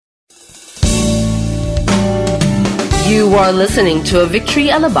You are listening to a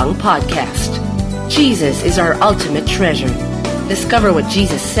Victory Alabang podcast. Jesus is our ultimate treasure. Discover what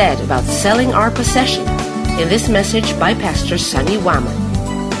Jesus said about selling our possession in this message by Pastor Sunny Waman.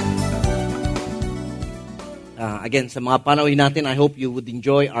 Again, sa mga panauhin natin, I hope you would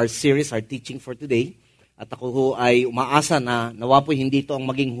enjoy our series, our teaching for today. At ako ho ay umaasa na nawa po hindi ito ang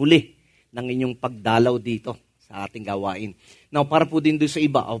maging huli ng inyong pagdalaw dito sa ating gawain. Now, para po din doon sa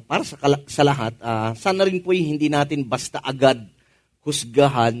iba, o para sa lahat, sana rin po hindi natin basta agad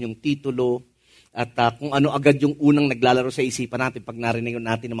husgahan yung titulo at kung ano agad yung unang naglalaro sa isipan natin pag narinig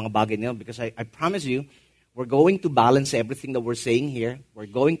natin ng mga bagay na yun. Because I promise you, we're going to balance everything that we're saying here.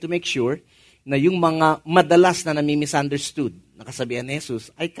 We're going to make sure na yung mga madalas na nami-misunderstood na kasabihan ni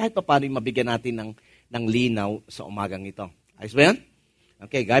Jesus ay kahit pa paano mabigyan natin ng linaw sa umagang ito. Ayos ba yan?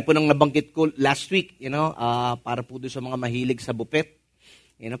 Okay, gaya po nang nabanggit ko last week, para po doon sa mga mahilig sa buffet.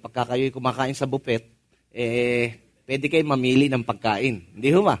 Pagka kayo'y kumakain sa buffet, pwede kayo mamili ng pagkain. Hindi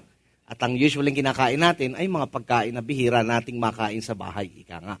ho ba? At ang usually kinakain natin ay mga pagkain na bihira nating makain sa bahay.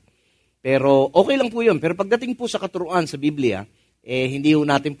 Ika nga. Pero okay lang po yun. Pero pagdating po sa katuruan sa Biblia, hindi ho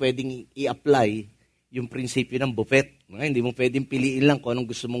natin pwedeng i-apply yung prinsipyo ng buffet. Hindi mo pwedeng piliin lang kung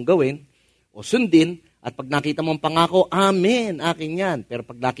anong gusto mong gawin o sundin. At pag nakita mo ang pangako, amen, akin yan. Pero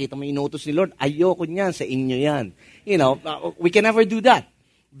pag nakita mo inuutos ni Lord, ayoko niyan, sa inyo yan. We can never do that.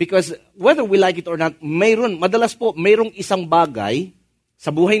 Because whether we like it or not, madalas po, mayroong isang bagay sa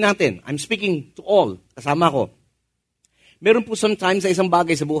buhay natin. I'm speaking to all, kasama ko. Meron po sometimes sa isang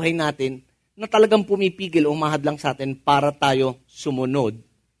bagay sa buhay natin na talagang pumipigil o mahadlang sa atin para tayo sumunod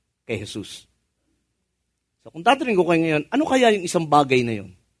kay Jesus. So kung tatanungin ko kayo ngayon, ano kaya yung isang bagay na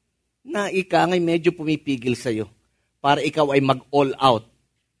yun? Na ika ngay medyo pumipigil sa'yo para ikaw ay mag-all out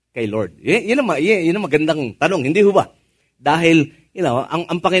kay Lord. Yun ang magandang tanong, hindi ho ba? Dahil,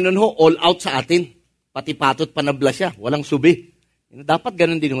 ang Panginoon ho, all out sa atin. Pati patot panabla siya, walang subi. Dapat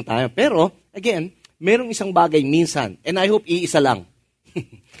ganun din ho tayo. Pero, again, merong isang bagay minsan, and I hope iisa lang.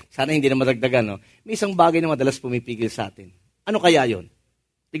 Sana hindi na madagdagan, no? May isang bagay na madalas pumipigil sa atin. Ano kaya yon?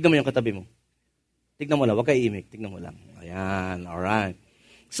 Tignan mo yung katabi mo. Tignan mo lang, huwag kayo imik. Tignan mo lang. Ayan, alright.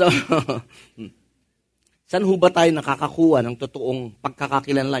 So, saan ho ba tayo nakakakuha ng totoong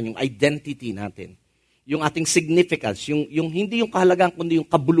pagkakakilanlan, yung identity natin? Yung ating significance, yung hindi yung kahalagaan, kundi yung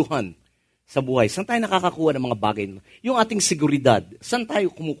kabuluhan sa buhay. Saan tayo nakakakuha ng mga bagay? Yung ating seguridad, saan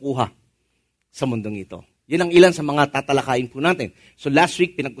tayo kumukuha sa mundong ito? Yan ang ilan sa mga tatalakayin po natin. So last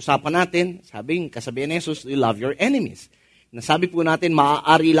week, pinag-usapan natin, kasabihan ni Jesus, you love your enemies. Nasabi po natin,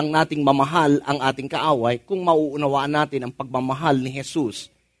 maaari lang nating mamahal ang ating kaaway kung mauunawaan natin ang pagmamahal ni Jesus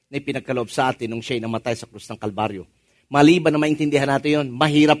na ipinagkaloob sa atin nung siya'y namatay sa krus ng Kalbaryo. Maliban na maintindihan natin yon,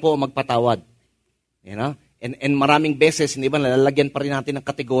 mahirap po magpatawad. And maraming beses, hindi ba, nalalagyan pa rin natin ng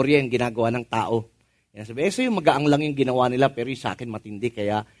kategorya yung ginagawa ng tao. Sabi, yung magaang lang yung ginawa nila, pero yung sa akin matindi,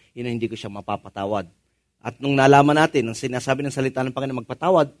 kaya hindi ko siya mapapatawad. At nung nalaman natin, ang sinasabi ng salita ng Panginoon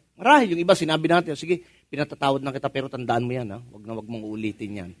magpatawad, marahil yung iba sinabi natin, sige, pinatatawad na kita, pero tandaan mo yan, wag mong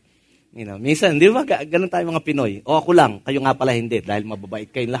uulitin yan. Minsan, di ba, ganun tayo mga Pinoy. O ako lang, kayo nga pala hindi, dahil mababait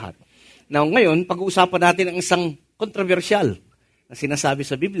kayong lahat. Now, ngayon, pag-uusapan natin ang isang kontrobersyal na sinasabi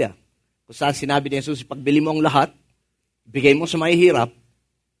sa Biblia. Kung saan sinabi ni Jesus, pagbili mo ang lahat, bigay mo sa mahihirap,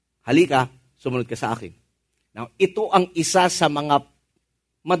 halika, sumunod ka sa akin. Now, ito ang isa sa mga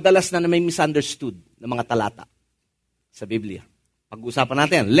madalas na may misunderstood na mga talata sa Biblia. Pag-uusapan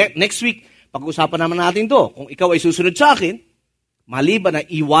natin. Next week, pag-uusapan naman natin to. Kung ikaw ay susunod sa akin, maliban na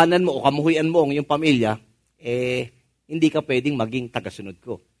iwanan mo o kamuhuyan mo ang iyong pamilya, hindi ka pwedeng maging tagasunod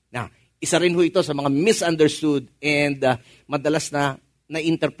ko. Now, isa rin ho ito sa mga misunderstood and madalas na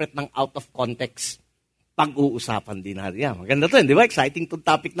na-interpret ng out of context. Pag-uusapan din natin. Yeah, maganda to, di ba? Exciting itong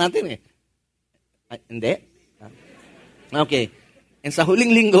topic natin Hindi? Okay. And sa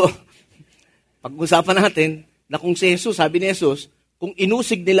huling linggo, pag-uusapan natin na kung si Jesus, sabi ni Jesus, kung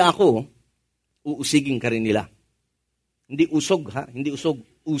inusig nila ako, uusigin ka rin nila. Hindi usog, ha? Hindi usog,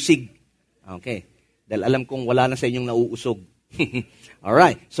 usig. Okay. Dahil alam kong wala na sa inyong nauusog.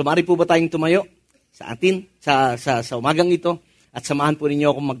 Alright. So, maaari po ba tayong tumayo sa atin, sa umagang ito, at samahan po ninyo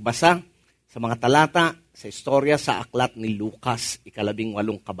akong magbasa sa mga talata, sa istorya, sa aklat ni Lucas, 18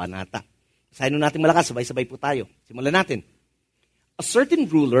 kabanata. Basahin natin malakas, sabay-sabay po tayo. Simulan natin. A certain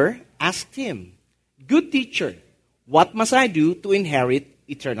ruler asked him, "Good teacher, what must I do to inherit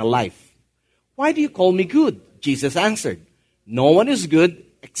eternal life?" "Why do you call me good?" Jesus answered, "No one is good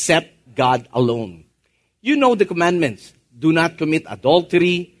except God alone. You know the commandments. Do not commit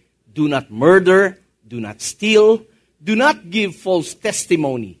adultery, do not murder, do not steal, do not give false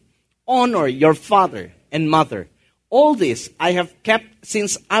testimony, honor your father and mother. All this I have kept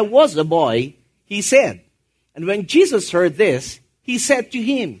since I was a boy," he said. And when Jesus heard this, he said to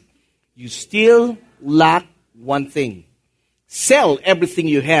him, "You still lack one thing. Sell everything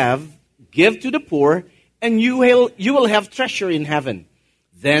you have, give to the poor, and you will have treasure in heaven.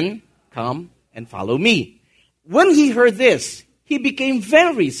 Then come and follow me." When he heard this, he became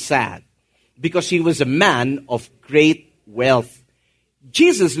very sad because he was a man of great wealth.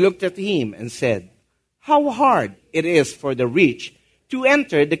 Jesus looked at him and said, "How hard it is for the rich to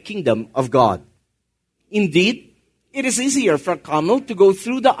enter the kingdom of God. Indeed, it is easier for a camel to go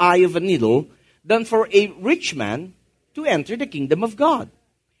through the eye of a needle than for a rich man to enter the kingdom of God."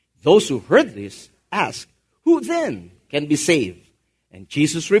 Those who heard this asked, "Who then can be saved?" And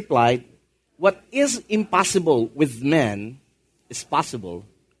Jesus replied, "What is impossible with man is possible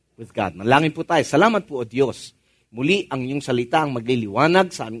with God." Manalangin po tayo. Salamat po, O Diyos. Muli, ang iyong salita ang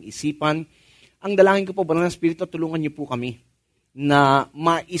magliliwanag sa aming isipan. Ang dalangin ko po, Banal na Espiritu, tulungan niyo po kami na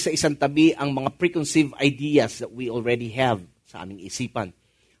maisa-isang tabi ang mga preconceived ideas that we already have sa aming isipan.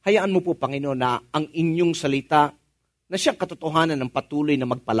 Hayaan mo po, Panginoon, na ang inyong salita na siyang katotohanan ng patuloy na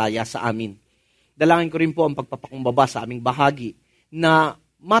magpalaya sa amin. Dalangin ko rin po ang pagpapakumbaba sa aming bahagi na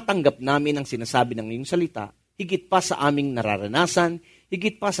matanggap namin ang sinasabi ng iyong salita, higit pa sa aming nararanasan,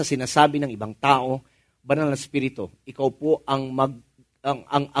 higit pa sa sinasabi ng ibang tao. Banal na Espiritu, ikaw po ang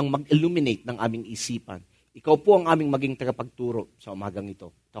mag-illuminate ng aming isipan. Ikaw po ang aming maging tagapagturo sa umagang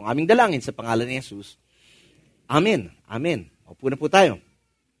ito. Ito ang aming dalangin sa pangalan ni Jesus. Amen. Amen. Upo na po tayo.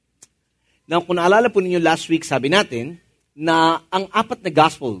 Now, kung naalala po ninyo last week, sabi natin na ang apat na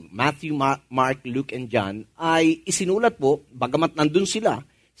gospel, Matthew, Mark, Luke, and John, ay isinulat po, bagamat nandun sila,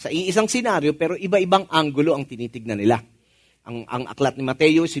 sa iisang senaryo, pero iba-ibang anggulo ang tinitignan nila. Ang aklat ni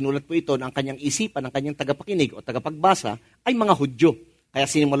Mateo, sinulat po ito na ang kanyang isipan, ang kanyang tagapakinig o tagapagbasa ay mga Hudyo. Kaya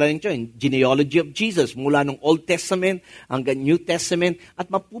sinimulan ninyo yung genealogy of Jesus mula ng Old Testament hanggang New Testament at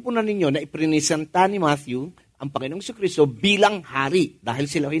mapupunan ninyo na iprinisenta ni Matthew ang Panginoong Jesucristo bilang hari dahil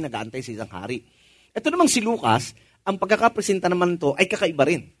sila ay nag-aantay sa isang hari. Ito namang si Lucas, ang pagkakapresenta naman ito ay kakaiba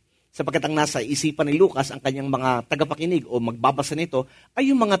rin. Sapagkat ang nasa isipan ni Lucas, ang kanyang mga tagapakinig o magbabasa nito ay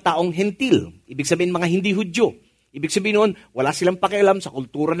yung mga taong hentil. Ibig sabihin mga hindi Hudyo. Ibig sabihin noon, wala silang pakialam sa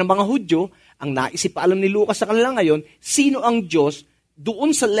kultura ng mga Hudyo. Ang naisip pa alam ni Lucas sa kanila ngayon, sino ang Diyos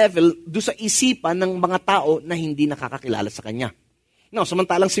doon sa level, doon sa isipan ng mga tao na hindi nakakakilala sa Kanya. Now,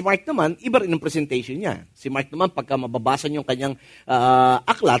 samantalang si Mark naman, iba rin ang presentation niya. Si Mark naman, pagka mababasa niyo yung kanyang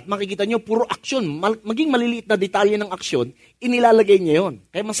aklat, makikita niyo puro aksyon. Maging maliliit na detalye ng aksyon, inilalagay niya yon.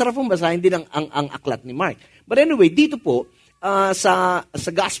 Kaya masarap pong basahin din ang aklat ni Mark. But anyway, dito po, sa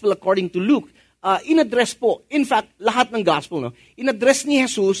Gospel according to Luke, in-address po, in fact, lahat ng Gospel, no, in-address ni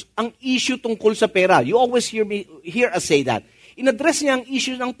Jesus ang issue tungkol sa pera. You always hear us say that. In-address niya ang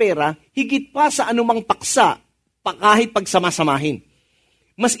issue ng pera, higit pa sa anumang paksa, kahit pagsamasamahin.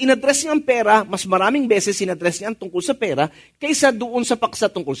 Mas in-address niya ang pera, mas maraming beses in-address niya ang tungkol sa pera, kaysa doon sa paksa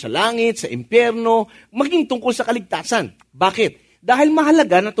tungkol sa langit, sa impyerno, maging tungkol sa kaligtasan. Bakit? Dahil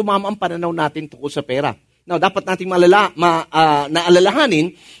mahalaga na tumama ang pananaw natin tungkol sa pera. Now, dapat nating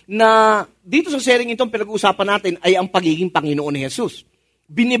naalalahanin na dito sa sharing itong pinag-uusapan natin ay ang pagiging Panginoon ni Jesus.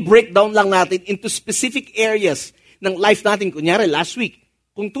 Bini-breakdown lang natin into specific areas ng life natin. Kunyari, last week,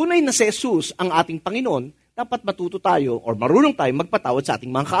 kung tunay na si Jesus ang ating Panginoon, dapat matuto tayo or marunong tayo magpatawad sa ating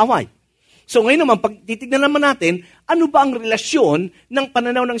mga kaaway. So ngayon naman, pag titignan naman natin, ano ba ang relasyon ng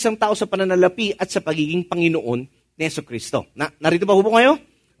pananaw ng isang tao sa pananalapi at sa pagiging Panginoon ni Jesucristo? Narito ba po kayo?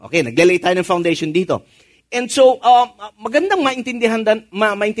 Okay, naglalay tayo ng foundation dito. And so, magandang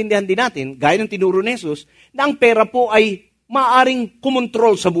maintindihan din natin, gaya ng tinuro ni Jesus, na ang pera po ay maaaring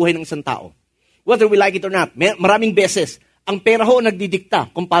kumontrol sa buhay ng isang tao. Whether we like it or not, maraming beses, ang pera ho nagdidikta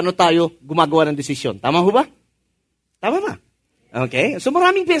kung paano tayo gumagawa ng desisyon. Tama ho ba? Tama ba? Okay? So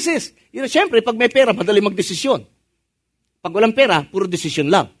maraming beses. Siyempre, pag may pera, madali magdesisyon. Pag walang pera, puro desisyon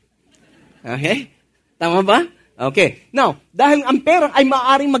lang. Okay? Tama ba? Okay. Now, dahil ang pera ay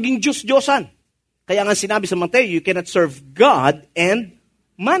maaaring maging Diyos-Diyosan. Kaya nga sinabi sa Mateo, you cannot serve God and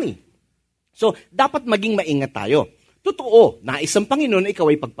money. So, dapat maging maingat tayo. Totoo, nais ang Panginoon na ikaw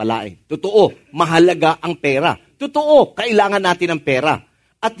ay pagpalain. Totoo, mahalaga ang pera. Totoo, kailangan natin ng pera.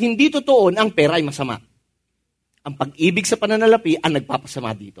 At hindi totoo na ang pera ay masama. Ang pag-ibig sa pananalapi ang nagpapasama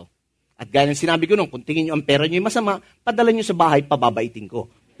dito. At gaya ng sinabi ko nung, kung tingin nyo ang pera nyo ay masama, padala nyo sa bahay, pababaitin ko.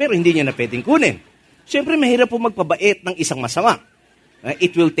 Pero hindi nyo na pwedeng kunin. Siyempre, mahirap po magpabait ng isang masama.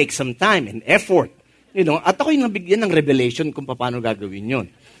 It will take some time and effort. At ako'y nabigyan ng revelation kung paano gagawin yun.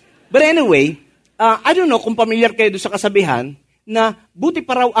 But anyway, I don't know kung familiar kayo doon sa kasabihan na buti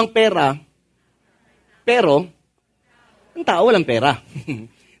pa raw ang pera, pero ang tao walang pera.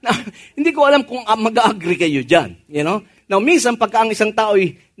 Now, hindi ko alam kung mag-agree kayo dyan. Now, minsan, pagka ang isang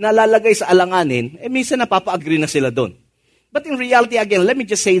tao'y nalalagay sa alanganin, minsan napapa-agree na sila doon. But in reality, again, let me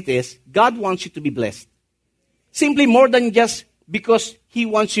just say this, God wants you to be blessed. Simply more than just because He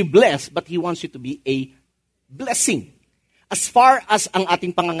wants you blessed, but He wants you to be a blessing. As far as ang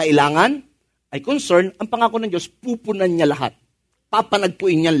ating pangangailangan ay concerned, ang pangako ng Diyos, pupunan niya lahat.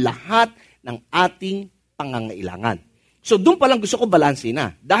 Papanagpuin niya lahat ng ating pangangailangan. So doon pa lang gusto ko balansin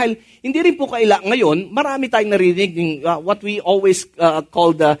na. Dahil hindi rin po ngayon, marami tayong narinig ng what we always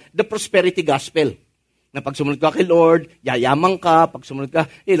call the prosperity gospel. Na pag sumunod ka kay Lord, yayaman ka, pag sumunod ka,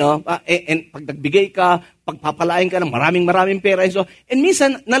 and pag nagbigay ka, pagpapalain ka ng maraming pera. And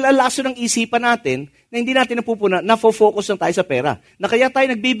minsan, nalalaso ng isipan natin na hindi natin nafo-focus lang tayo sa pera. Na kaya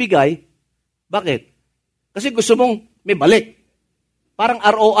tayo nagbibigay, bakit? Kasi gusto mong may balik. Parang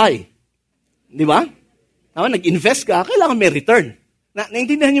ROI. Di ba? Nag-invest ka, kailangan may return.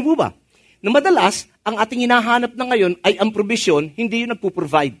 Naintindihan niyo po ba? Na madalas, ang ating hinahanap na ngayon ay ang provision, hindi yung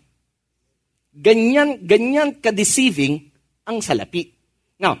nagpo-provide. Ganyan ka-deceiving ang salapi.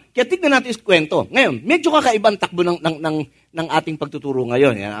 Now, kaya tignan natin yung kwento. Ngayon, medyo kakaibang takbo ng ating pagtuturo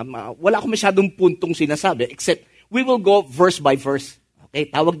ngayon. Wala akong masyadong puntong sinasabi, except we will go verse by verse. Okay,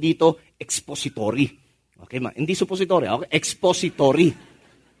 tawag dito, expository. Okay, hindi suppository, okay? Expository.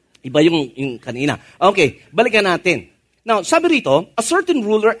 Iba yung kanina. Okay, balikan natin. Now, sabi rito, a certain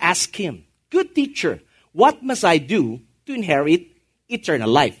ruler asked him, "Good teacher, what must I do to inherit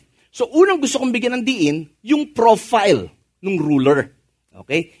eternal life?" So, unang gusto kong bigyan ng diin, yung profile ng ruler.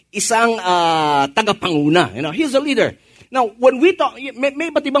 Okay? Isang tagapanguna. He's a leader. Now, when we talk,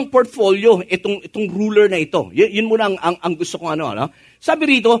 may iba't ibang portfolio itong ruler na ito. Yun muna ang gusto kong ano.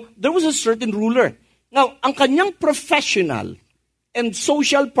 Sabi rito, there was a certain ruler. Now, ang kanyang professional and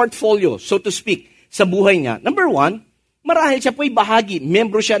social portfolio, so to speak, sa buhay niya, number one, marahil siya po ay bahagi,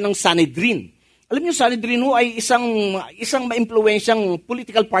 membro siya ng Sanhedrin. Alam niyo, Sanhedrin ay isang maimpluwensyang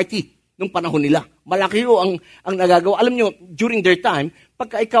political party nung panahon nila. Malaki ang nagagawa. Alam niyo, during their time,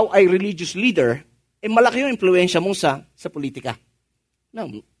 pagka ikaw ay religious leader, malaki yung impluwensya mo sa politika.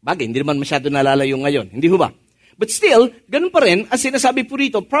 Bagay, hindi naman masyado nalalayo ngayon. Hindi ho ba? But still, ganun pa rin, ang sinasabi po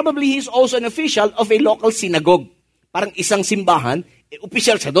rito, probably he's also an official of a local synagogue. Parang isang simbahan,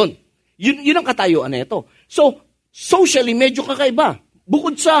 official siya doon. Yun ang katayuan na ito. So, socially, medyo kakaiba.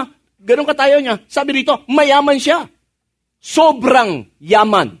 Bukod sa ganun katayo niya, sabi rito, mayaman siya. Sobrang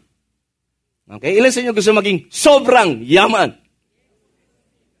yaman. Okay? Ilan sa inyo gusto maging sobrang yaman?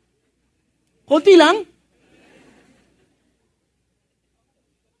 Kunti lang.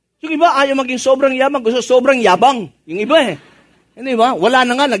 Yung iba, ayaw maging sobrang yaman, gusto sobrang yabang. Yung iba Hindi ba? Wala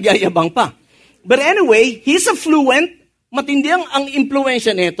na nga, nagyayabang pa. But anyway, he's affluent, matindi ang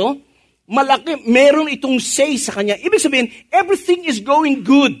impluensya nito, malaki, meron itong say sa kanya. Ibig sabihin, everything is going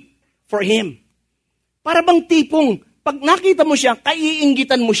good for him. Para bang tipong, pag nakita mo siya,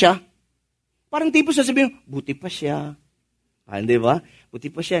 kaiinggitan mo siya, parang tipong sasabihin, buti pa siya. Hindi ba? Buti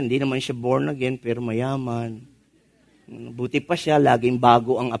pa siya, hindi naman siya born again, pero mayaman. Buti pa siya, laging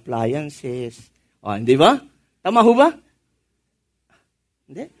bago ang appliances. Hindi ba? Tama ho ba?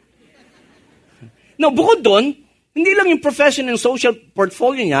 Hindi? No, bukod doon, hindi lang yung professional and social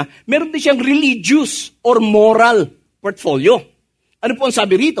portfolio niya, meron din siyang religious or moral portfolio. Ano po ang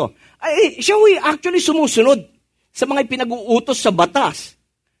sabi rito? Siya actually sumusunod sa mga pinag-uutos sa batas,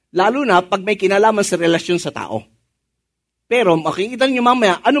 lalo na pag may kinalaman sa relasyon sa tao. Pero makikita niyo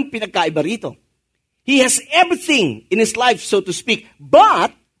mamaya, anong pinagkaiba rito? He has everything in his life, so to speak,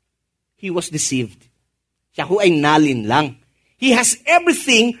 but he was deceived. Siya ay nalin lang. He has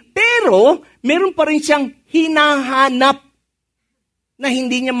everything, pero meron pa rin siyang hinahanap na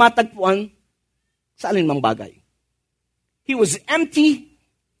hindi niya matagpuan sa alinmang bagay. He was empty.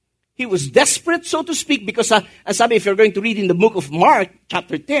 He was desperate, so to speak, because sabi, if you're going to read in the book of Mark,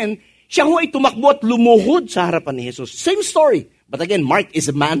 chapter 10, siya ay tumakbo at lumuhod sa harapan ni Jesus. Same story. But again, Mark is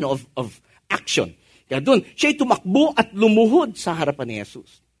a man of action. Kaya doon, siya ay tumakbo at lumuhod sa harapan ni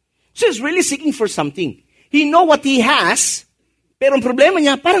Jesus. So he's really seeking for something. He know what he has, pero ang problema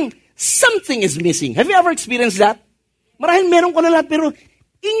niya, parang something is missing. Have you ever experienced that? Marahil meron ko na lahat, pero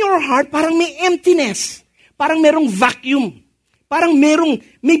in your heart, parang may emptiness. Parang merong vacuum. Parang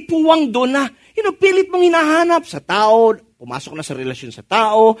may puwang doon na, pilit mong hinahanap sa tao, pumasok na sa relasyon sa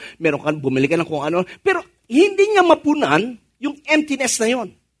tao, bumili ka ng kung ano, pero hindi niya mapunan yung emptiness na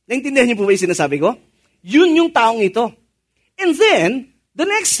yon. Naintindihan niyo po ba yung sinasabi ko? Yun yung taong ito. And then, the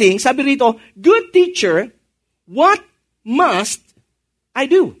next thing, sabi rito, good teacher, what must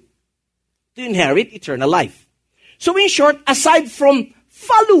I do to inherit eternal life? So in short, aside from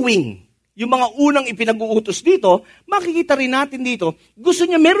following yung mga unang ipinag-uutos dito, makikita rin natin dito, gusto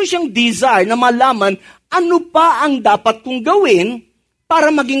niya, meron siyang desire na malaman ano pa ang dapat kong gawin para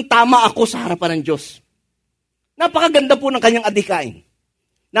maging tama ako sa harapan ng Diyos. Napakaganda po ng kanyang adhikain.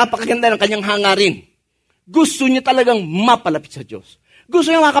 Napakaganda ng kanyang hangarin. Gusto niya talagang mapalapit sa Diyos. Gusto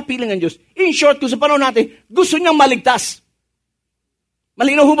niya makapiling ng Diyos. In short, kung sa panahon natin, gusto niyang maligtas.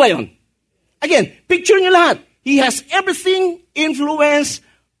 Malinaw ho ba yun? Again, picture niyo lahat. He has everything, influence,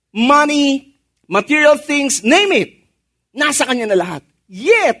 money, material things, name it. Nasa kanya na lahat.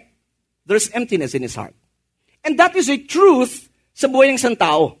 Yet, there's emptiness in his heart. And that is a truth sa buhay ng isang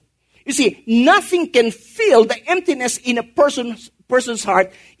tao. You see, nothing can fill the emptiness in a person's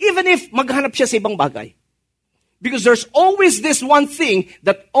heart even if maghanap siya sa ibang bagay. Because there's always this one thing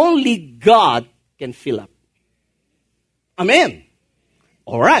that only God can fill up. Amen.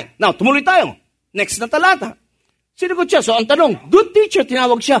 Alright. Now, tumuloy tayo. Next na talata. Sinagot siya. So, ang tanong, good teacher,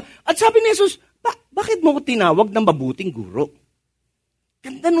 tinawag siya. At sabi ni Jesus, bakit mo ko tinawag ng mabuting guro?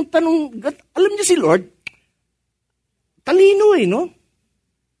 Ganda nung tanong. Alam niyo si Lord, talino no?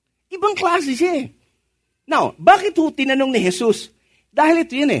 Ibang klase siya Now, bakit ho tinanong ni Jesus? Dahil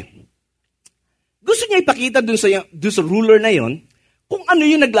ito yun Gusto niya ipakita dun sa ruler na yon kung ano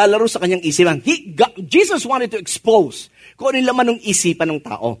yung naglalaro sa kanyang isipan. Jesus wanted to expose kung ano yung laman ng isipan ng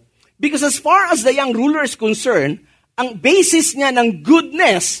tao. Because as far as the young ruler is concerned, ang basis niya ng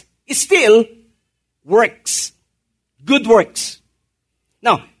goodness is still works. Good works.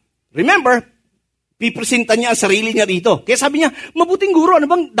 Now, remember, pipresenta niya ang sarili niya rito. Kaya sabi niya, mabuting guro, ano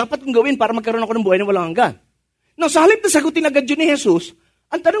bang dapat kong gawin para magkaroon ako ng buhay na walang hanggan? Now, sa halip na sagutin agad yun ni Jesus,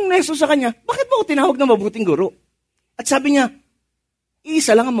 ang tanong ni Jesus sa kanya, bakit mo ako tinawag na mabuting guro? At sabi niya,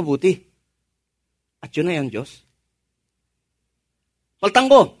 iisa lang ang mabuti. At yun na yung Diyos.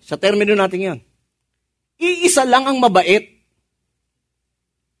 Paltanggo, sa termino natin yan. Iisa lang ang mabait.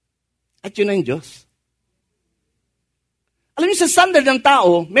 At yun na yung Diyos. Alam niyo, sa standard ng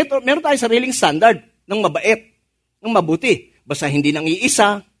tao, meron tayo sariling standard ng mabait, ng mabuti. Basta hindi nang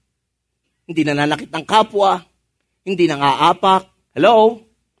iisa, hindi nananakit ng kapwa, hindi nang aapak. Hello?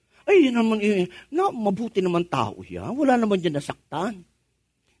 Ay, yun naman, mabuti naman tao yan. Wala naman dyan nasaktan.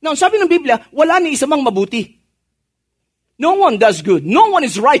 Now, sabi ng Biblia, wala ni isa mang mabuti. No one does good. No one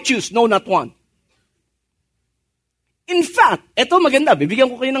is righteous. No, not one. In fact, eto maganda.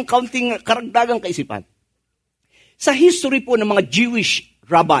 Bibigyan ko kayo ng kaunting karagdagang kaisipan. Sa history po ng mga Jewish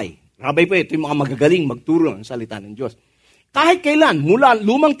rabbi po ito yung mga magagaling magturo ng salita ng Diyos. Kahit kailan, mula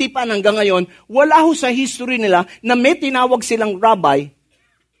lumang tipan hanggang ngayon, wala ho sa history nila na may tinawag silang rabbi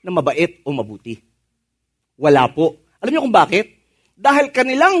na mabait o mabuti. Wala po. Alam niyo kung bakit? Dahil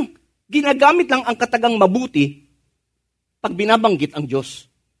kanilang ginagamit lang ang katagang mabuti pag binabanggit ang Diyos.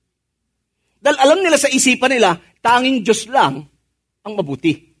 Dahil alam nila sa isipan nila, tanging Diyos lang ang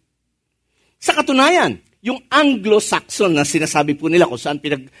mabuti. Sa katunayan, yung Anglo-Saxon na sinasabi po nila kung saan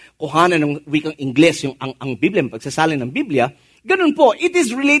pinagkuhanan ng wikang Ingles, yung ang Biblia, pagsasalin ng Biblia, ganun po, it is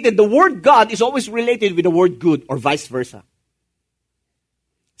related, the word God is always related with the word good or vice versa.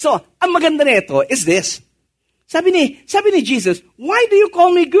 So, ang maganda nito is this. Sabi ni Jesus, why do you call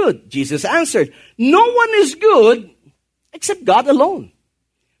me good? Jesus answered, no one is good except God alone.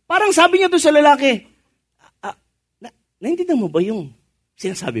 Parang sabi niya doon sa lalaki, naintindihan mo ba yung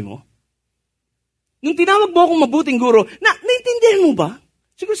sinasabi mo? Nung tinawag mo akong mabuting guro, naintindihan mo ba?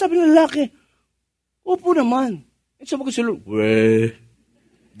 Siguro sabi ng lalaki, opo naman. At sabi ko sila,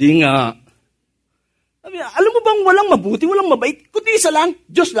 di nga. Sabi niya, alam mo bang walang mabuti, walang mabait, kundi isa lang,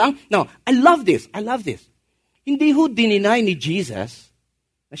 Diyos lang. Now, I love this. Hindi ho dininay ni Jesus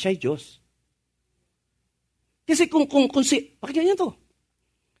na siya'y Diyos. Kasi pakinggan niyo to.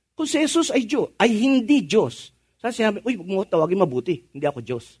 Kung si Jesus ay Diyos, ay hindi Diyos, sinabi, huwag mo tawagin mabuti, hindi ako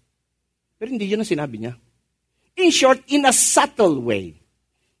Diyos. Pero hindi yun ang sinabi niya. In short, in a subtle way.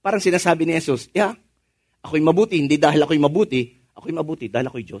 Parang sinasabi ni Jesus, ako'y mabuti, hindi dahil ako'y mabuti dahil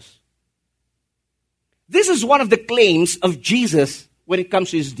ako'y Diyos. This is one of the claims of Jesus when it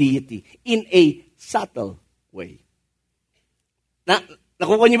comes to His deity, in a subtle way.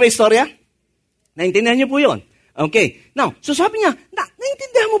 Nakuha niyo ba yung istorya? Naintindihan niyo po yun? Okay. Now, so sabi niya,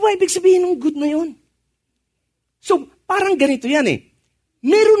 naintindihan mo ba ibig sabihin ng good na yun? So, parang ganito yan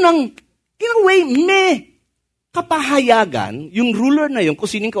Meron ng in a way, may kapahayagan yung ruler na yun kung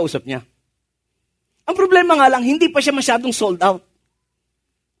sining kausap niya. Ang problema nga lang, hindi pa siya masyadong sold out.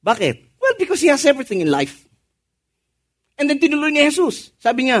 Bakit? Well, because he has everything in life. And then tinuloy ni Jesus.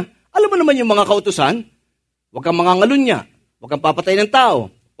 Sabi niya, alam mo naman yung mga kautusan, huwag kang mangangalunya, huwag kang papatay ng tao,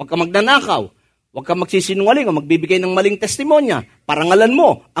 huwag kang magnanakaw, huwag kang magsisinungaling o magbibigay ng maling testimonya, parangalan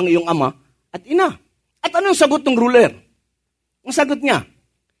mo ang iyong ama at ina. At anong sagot ng ruler? Ang sagot niya,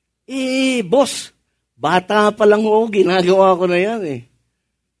 Boss, bata pa lang ho, ginagawa ko na yan eh.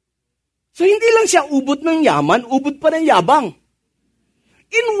 So hindi lang siya ubod ng yaman, ubod pa ng yabang.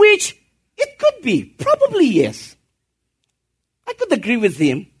 In which, it could be, probably yes. I could agree with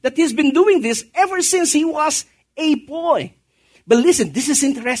him that he's been doing this ever since he was a boy. But listen, this is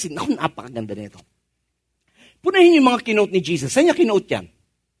interesting. Naku, napakaganda nito. Punahin yung mga kinote ni Jesus. Saan niya kinote yan?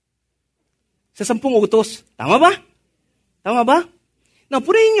 Sa 10 utos. Tama ba? Tama ba? Now,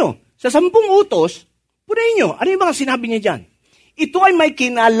 punahin nyo. Sa 10 utos, punahin nyo. Ano yung mga sinabi niya dyan? Ito ay may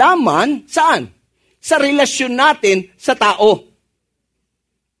kinalaman, saan? Sa relasyon natin sa tao.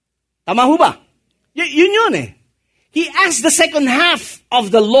 Tama ho ba? Yun yun eh. He asked the second half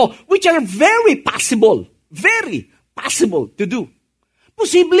of the law, which are very possible to do.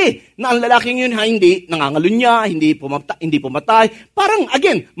 Posible na ang lalaking yun hindi nangangalunya, hindi pumatay. Parang,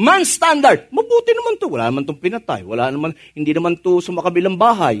 again, man standard. Mabuti naman to. Wala naman tong pinatay. Hindi naman to sa makabilang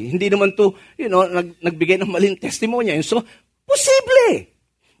bahay. Hindi naman to, nagbigay ng maling testimony. And so, posible.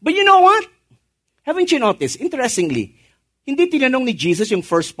 But you know what? Haven't you noticed? Interestingly, hindi tinanong ni Jesus yung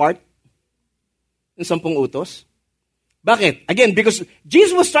first part ng 10 utos. Bakit? Again, because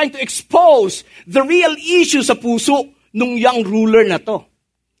Jesus was trying to expose the real issue sa puso nung young ruler na to.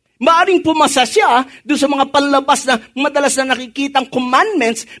 Maaring pumasa siya doon sa mga panlabas na madalas na nakikitang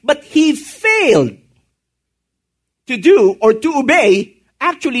commandments, but he failed to do or to obey,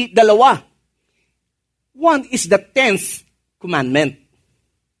 actually, 2. One is the 10th commandment.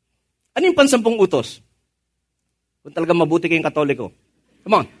 Ano yung 10 utos? Kung talagang mabuti kayong Katoliko.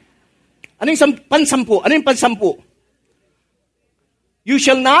 Come on. Ano yung 10? Ano yung 10? You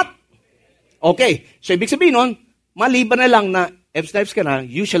shall not? Okay. So, ibig sabihin nun, maliban na lang na F-snipes ka na,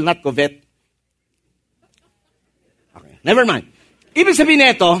 you shall not covet. Okay. Never mind. Ibig sabihin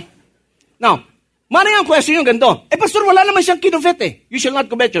nito, now, manay ang question yung ganito. Pastor, wala naman siyang kinovet eh. You shall not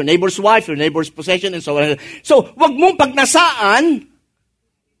covet your neighbor's wife, your neighbor's possession, and so on. So, wag mong pagnasaan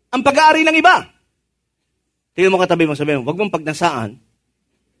ang pag-aari ng iba. Tingnan mo katabi mo, sabihin mo, wag mong pagnasaan.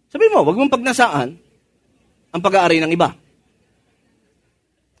 Sabihin mo, wag mong pagnasaan ang pag-aari ng iba.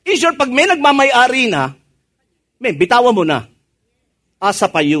 In short, pag may nagmamay-ari na, bitawan mo na. Asa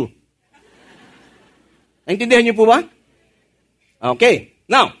pa you. Naintindihan niyo po ba? Okay.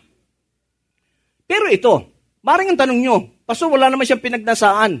 Now, pero ito, maring ang tanong nyo, Pastor, wala naman siyang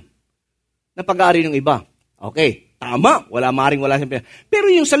pinagnasaan na pag-aari ng iba. Okay, tama. Maring wala siyang pinagnasaan. Pero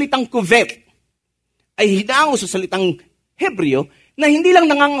yung salitang covet ay hinango sa salitang Hebreo na hindi lang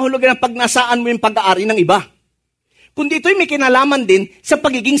nangangahulugan ng pagnasaan mo yung pag-aari ng iba. Kundi ito'y may kinalaman din sa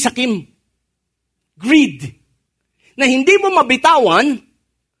pagiging sakim. Greed. Na hindi mo mabitawan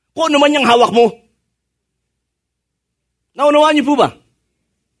kung ano man yung hawak mo. Naunawaan niyo po ba?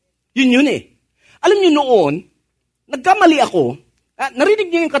 Yun eh. Alam niyo noon, nagkamali ako, narinig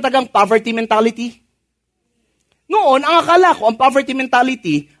niyo yung katagang poverty mentality? Noon, ang akala ko, ang poverty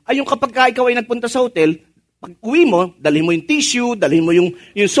mentality ay yung kapag ikaw ay nagpunta sa hotel, pag uwi mo, dalhin mo yung tissue, dalhin mo yung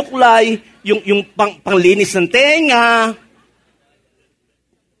suklay, yung panglinis ng tenga.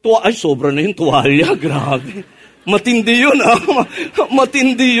 Ay, sobra na yung tuwalya. Grabe. Matindi yun,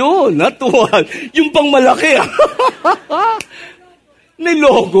 Matindi yun, tuwal. Yung pang malaki, May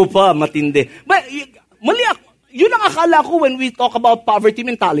logo pa, matindi. But, mali ako. Yun ang akala ko when we talk about poverty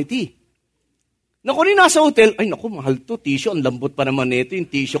mentality. Na kung nasa hotel, ay naku, mahal to, tissue, ang lambot pa naman nito, yung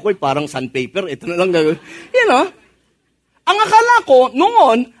tissue ko ay parang sandpaper, ito na lang gagawin. Ang akala ko,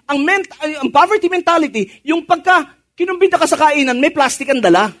 noon, ang poverty mentality, yung pagka kinumbida ka sa kainan, may plastic ang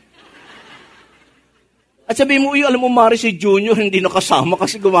dala. At sabihin mo, alam mo, Mari, si Junior, hindi nakasama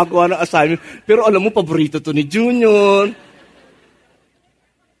kasi gumagawa ng assignment. Pero alam mo, paborito to ni Junior.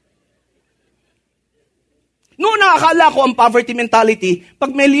 Noon nakakala ko ang poverty mentality,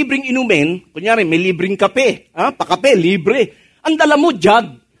 pag may libreng inumin, kunyari may libreng kape, pakape, libre, ang dala mo,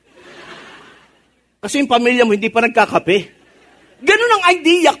 jug. Kasi yung pamilya mo hindi pa nagkakape. Ganun ang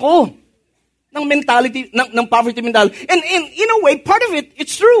idea ko ng mentality, ng poverty mentality. And in a way, part of it,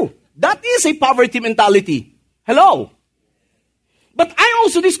 it's true. That is a poverty mentality. Hello? But I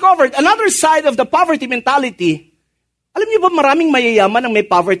also discovered another side of the poverty mentality. Alam niyo ba maraming mayayaman ang may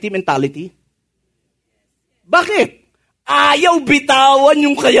poverty mentality? Bakit? Ayaw bitawan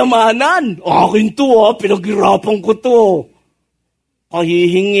yung kayamanan. Akin to, pinaghirapan ko to.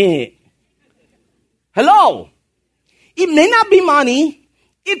 Kahihingi. Hello? It may not be money.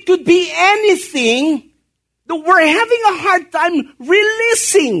 It could be anything that we're having a hard time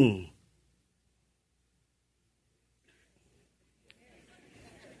releasing.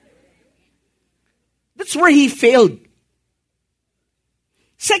 That's where he failed.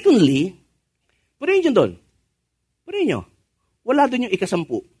 Secondly, purihin yun doon. Purihin nyo, wala doon yung ika-10.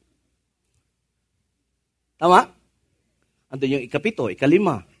 Tama? Andun yung ikapito,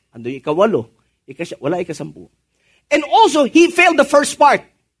 ikalima, andun yung ikawalo, wala ikasampu. And also, he failed the first part.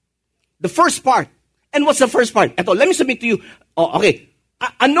 The first part. And what's the first part? Ito, let me submit to you. Oh, okay.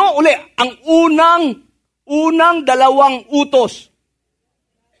 Ano uli ang unang dalawang utos?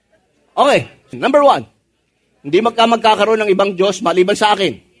 Okay. Number 1, hindi magkakaroon ng ibang Diyos maliban sa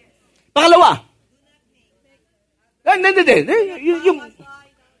akin. Pangalawa,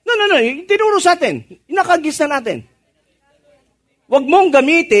 yung tinuro sa atin, inakagis na natin. Huwag mong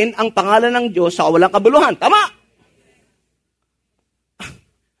gamitin ang pangalan ng Diyos sa walang kabuluhan. Tama?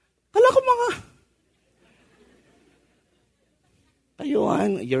 Kala ko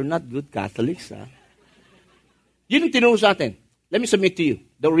kayuhan, you're not good Catholics, ha? Yun yung tinuro sa atin. Let me submit to you,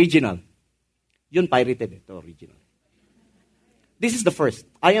 the original. Yun pirated, ito original. This is the first.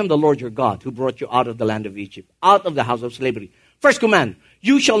 I am the Lord your God who brought you out of the land of Egypt, out of the house of slavery. First command,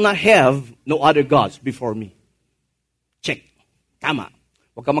 you shall not have no other gods before me. Check. Tama.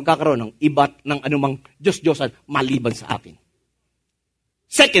 Huwag ka magkakaroon ng iba't ng anumang Diyos-Diyosan maliban sa akin.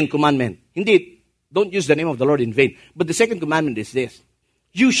 Second commandment, hindi, don't use the name of the Lord in vain. But the second commandment is this.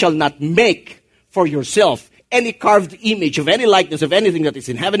 You shall not make for yourself any carved image of any likeness of anything that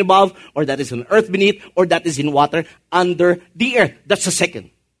is in heaven above, or that is on earth beneath, or that is in water under the earth. That's the second.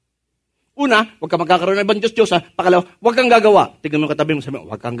 Una, huwag ka magkakaroon ng ibang Diyos-Diyos. Pangalawa, huwag kang gagawa. Tignan mo katabi mo, sabi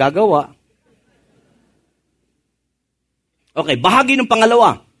mo, huwag kang gagawa. Okay, bahagi ng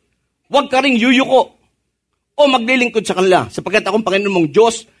pangalawa. Huwag ka ring yuyuko o maglilingkod sa kanila, sapagkat akong Panginoon mong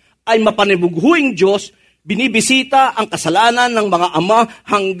Diyos ay mapanibuguhing Diyos, binibisita ang kasalanan ng mga ama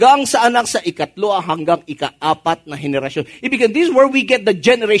hanggang sa anak sa ikatlo hanggang ikaapat na henerasyon. Ibig this is where we get the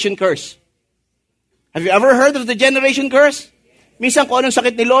generation curse. Have you ever heard of the generation curse? Minsan kung anong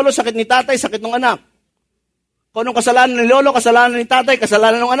sakit ni lolo, sakit ni tatay, sakit ng anak. Kung anong kasalanan ni lolo, kasalanan ni tatay,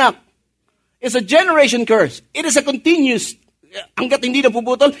 kasalanan ng anak. It's a generation curse. It is a continuous, hanggat hindi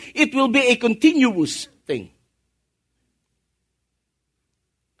napuputol, it will be a continuous thing.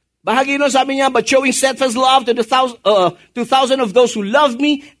 Bahagi nun, sabi niya, but showing steadfast love to 2,000 of those who love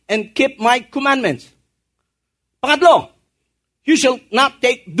me and keep my commandments. Pangatlo, you shall not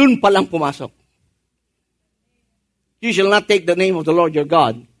take, dun palang pumasok. You shall not take the name of the Lord your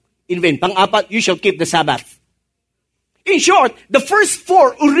God in vain. Pang-apat, you shall keep the Sabbath. In short, the first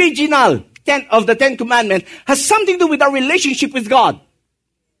 4 original of the 10 commandments has something to do with our relationship with God.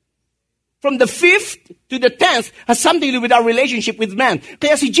 From the 5th to the 10th has something to do with our relationship with man.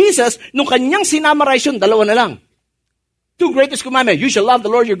 Kaya si Jesus, nung kanyang sinamarize yun, 2 na lang. 2 greatest commandments. You shall love the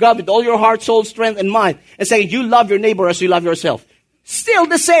Lord your God with all your heart, soul, strength, and mind. And saying, you love your neighbor as you love yourself. Still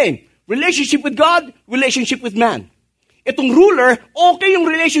the same. Relationship with God, relationship with man. Itong ruler, okay yung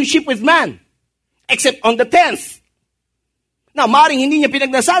relationship with man. Except on the 10th. Now, maring hindi niya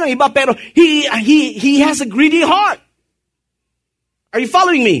pinagdasal ng iba, pero he has a greedy heart. Are you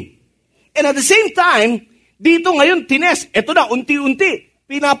following me? And at the same time, dito ngayon, eto na, unti-unti,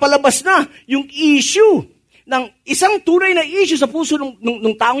 pinapalabas na yung issue ng isang tunay na issue sa puso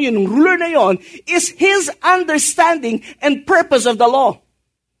ng taong yun, ng ruler na yon, is his understanding and purpose of the law.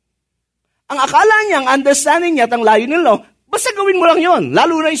 Ang akala niya, ang understanding niya at ang layo ng law, basta gawin mo lang yon,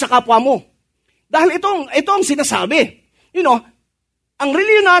 lalo na yung sa kapwa mo. Dahil ito ang sinasabi. You know, ang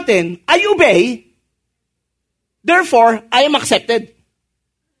religion natin, I obey, therefore, I am accepted.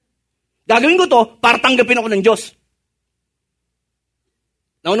 Gagawin ko to para tanggapin ako ng Diyos.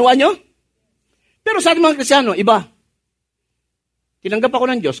 Naunawaan nyo? Pero sa ating mga Kristiyano, iba. Tinanggap ako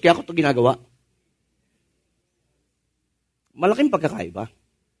ng Diyos, kaya ako ito ginagawa. Malaking pagkakaiba.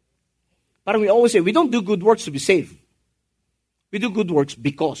 Parang we always say, we don't do good works to be saved. We do good works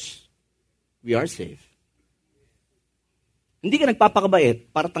because we are saved. Hindi ka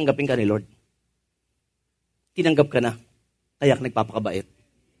nagpapakabait para tanggapin ka ni Lord. Tinanggap ka na, kaya ka nagpapakabait.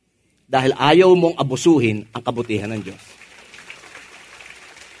 Dahil ayaw mong abusuhin ang kabutihan ng Diyos.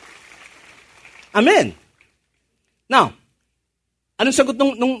 Amen. Now, anong sagot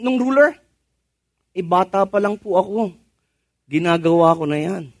nung ruler? Bata pa lang po ako. Ginagawa ko na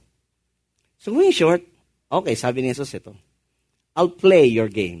yan. So, in short, okay, sabi ni Jesus ito, I'll play your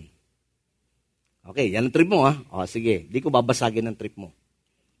game. Okay, yan ang trip mo, ha? O, sige, di ko babasagin ang trip mo.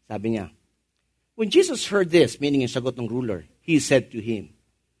 Sabi niya, when Jesus heard this, meaning yung sagot ng ruler, he said to him,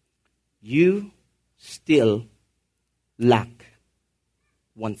 you still lack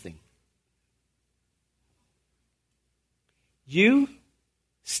one thing. You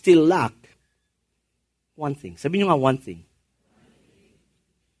still lack one thing. Sabi niyo nga, one thing.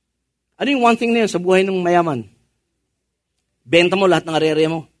 Ano yung one thing na yun sa buhay ng mayaman? Benta mo lahat ng arere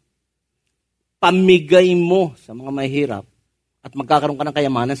mo. Pamigay mo sa mga mahirap at magkakaroon ka ng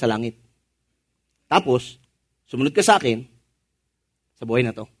kayamanan sa langit. Tapos, Sumunod ka sa akin, sa buhay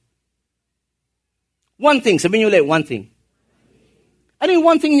na to. One thing, sabihin niyo ulit, one thing. Ano yung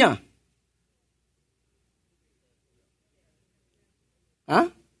one thing niya? Ha?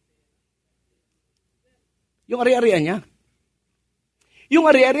 Yung ari-arian niya. Yung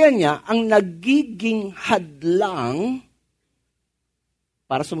ari-arian niya ang nagiging hadlang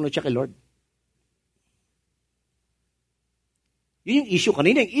para sumunod siya kay Lord. Yun yung issue.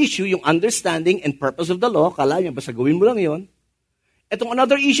 Kanina yung issue, yung understanding and purpose of the law. Kala niya, basta gawin mo lang yon. Etong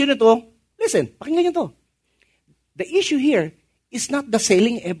another issue nito, listen, pakinggan niyo to. The issue here is not the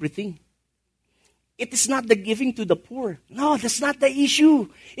selling everything. It is not the giving to the poor. No, that's not the issue.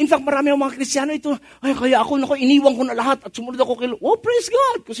 In fact, marami ang mga Kristiyano ito, ay, kaya ako, iniwan ko na lahat at sumunod ako kay Lord. Oh, praise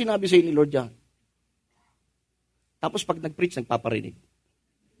God! Kung sinabi sa'yo ni Lord yan. Tapos pag nag-preach, nagpaparinig.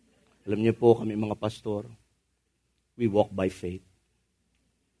 Alam niyo po, kami mga pastor, we walk by faith.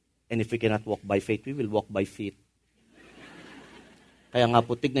 And if we cannot walk by faith, we will walk by feet. Kaya nga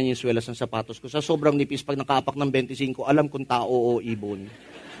po, tignan niyo yung swelas ng sapatos ko. Sa sobrang nipis, pag nakaapak ng 25, alam kung tao o ibon.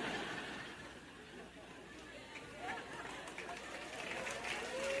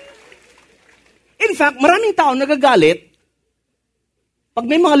 In fact, maraming tao nagagalit pag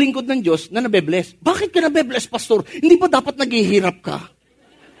may mga lingkod ng Diyos na nabe-bless. Bakit ka nabe-bless, pastor? Hindi ba dapat naghihirap ka?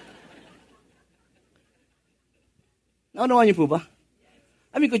 Naunawan niyo po ba?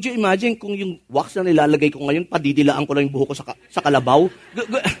 I mean, could you imagine kung yung wax na nilalagay ko ngayon, padidilaan ko lang yung buhok ko sa kalabaw?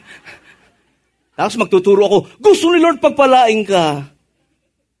 Tapos magtuturo ako, gusto ni Lord pagpalain ka.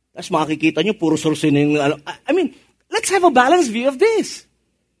 Tapos makikita niyo, puro sorsin yung... I mean, let's have a balanced view of this.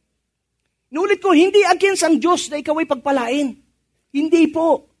 Nulit ko, hindi against ang Diyos na ikaw ay pagpalain. Hindi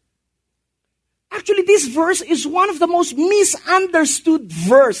po. Actually, this verse is one of the most misunderstood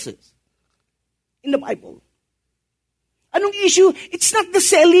verses in the Bible. Anong issue? It's not the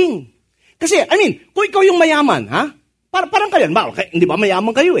selling. Kasi, kung ikaw yung mayaman, ha? Parang kayo, hindi ba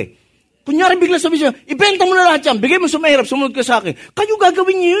mayaman kayo eh? Kunyari bigla sabi siya, ibenta mo na lahat yan, bigay mo sa mahirap, sumunod ka sa akin. Kayo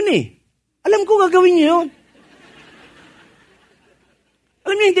gagawin niyo yun eh. Alam ko gagawin niyo yun.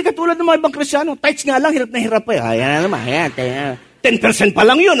 Alam niyo, hindi katulad ng mga ibang Kristiyano. Tithes nga lang, hirap na hirap pa. Ayan naman, ayan. 10% pa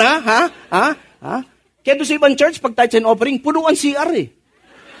lang yun, ha? Kaya doon sa ibang church, pag tithes and offering, punuan CR eh.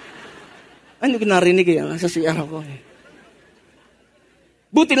 Hindi ko narinig eh, sa CR ako eh.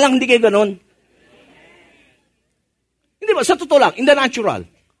 Buti lang, hindi kayo ganon. Hindi ba, sa totoo lang, in the natural.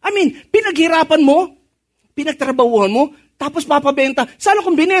 Pinaghirapan mo, pinagtrabahuhan mo, tapos papabenta. Sana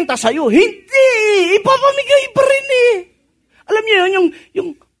kung binenta sa'yo, hindi! Ipapamigay pa rin eh. Alam niyo yun, yung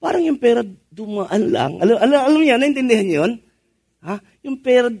parang yung pera dumaan lang. Alam niyo, naintindihan niyo yun? Ha? Yung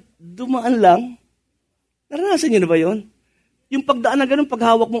pera dumaan lang. Naranasan niyo na ba yun? Yung pagdaan na ganun,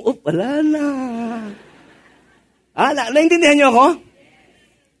 paghawak mo, wala na. Naintindihan niyo ako?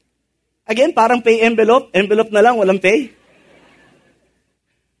 Again, parang pay envelope. Envelope na lang, walang pay.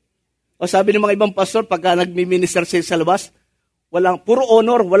 O sabi ng mga ibang pastor, pagka nagmi-minister sa labas, puro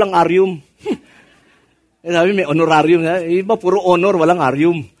honor, walang arium. Sabi, may honorarium. Iba, puro honor, walang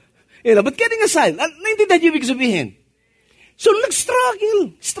arium. But getting aside, naintindihan niyo ibig sabihin. So,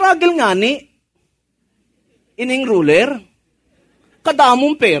 nag-struggle. Struggle nga ni ining ruler.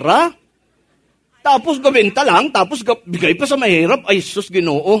 Kadamong pera. Tapos gabenta lang. Tapos bigay pa sa mahirap. Ay, sus,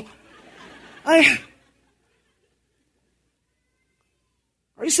 Ginoo. Ay.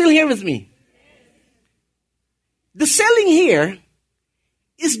 Are you still here with me? The selling here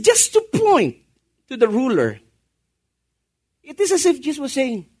is just to point to the ruler. It is as if Jesus was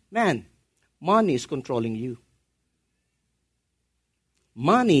saying, man, money is controlling you.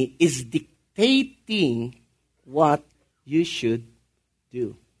 Money is dictating what you should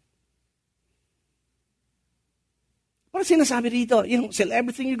do. Parang sinasabi rito, sell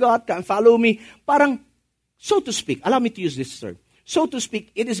everything you got, come follow me. Parang, so to speak, allow me to use this term. So to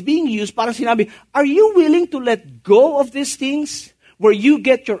speak, it is being used, parang sinabi, are you willing to let go of these things? Where you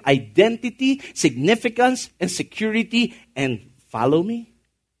get your identity, significance, and security, and follow me?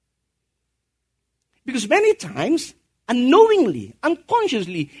 Because many times, unknowingly,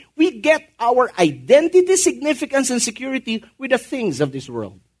 unconsciously, we get our identity, significance, and security with the things of this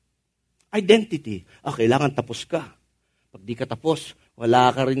world. Identity. Kailangan tapos ka. Pag di ka tapos, wala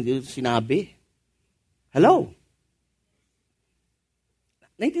ka rin dito sinabi. Hello?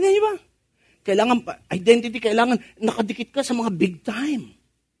 Naintindihan niyo ba? Identity, kailangan nakadikit ka sa mga big time.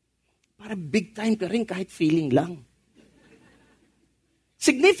 Para big time ka rin kahit feeling lang.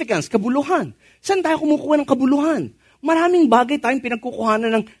 Significance, kabuluhan. Saan tayo kumukuha ng kabuluhan? Maraming bagay tayong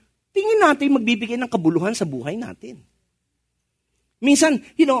pinagkukuhanan ng tingin natin magbibigay ng kabuluhan sa buhay natin. Minsan,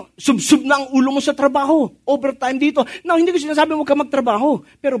 sub-sub na ang ulo mo sa trabaho. Overtime dito. Now, hindi ko sinasabi mo ka magtrabaho.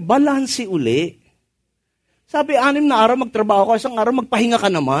 Pero balanse uli. Sabi, 6 na araw magtrabaho ka, isang araw magpahinga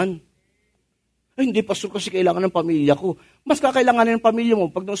ka naman. Ay, hindi, pastor, kasi kailangan ng pamilya ko. Mas kakailangan ng pamilya mo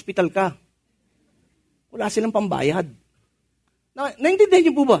pag na-hospital ka. Wala silang pambayad. Naintindihan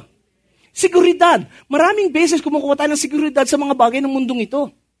niyo po ba? Seguridad. Maraming beses kumukuha tayo ng seguridad sa mga bagay ng mundong ito.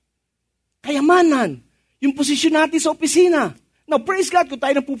 Kayamanan. Yung posisyon natin sa opisina. Now, praise God kung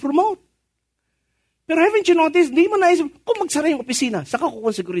tayo na po-promote. Pero haven't you noticed, hindi mo naisip, kung magsara yung opisina, saka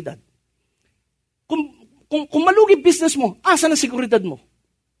kukuha ng seguridad. Kung malugi business mo, asa na seguridad mo?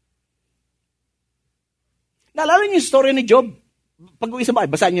 Naalala niyo yung story ni Job? Pag-uwi sa bahay,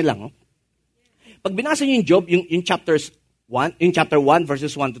 basahin niyo lang. No? Pag binasa niyo yung Job, yung chapter 1,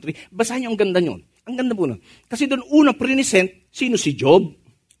 verses 1 to 3, basahin niyo ang ganda niyon. Ang ganda po nun. Kasi doon una present, sino si Job?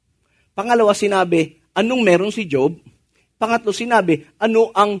 Pangalawa, sinabi, anong meron si Job? Pangatlo, sinabi, ano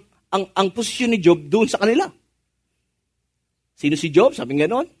ang posisyon ni Job doon sa kanila? Sino si Job? Sabi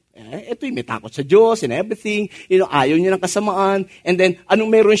nga noon, ito may takot sa Diyos and everything. Ayaw niya ng kasamaan. And then, anong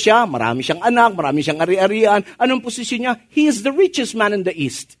meron siya? Marami siyang anak, marami siyang ari-arian. Anong posisyon niya? He is the richest man in the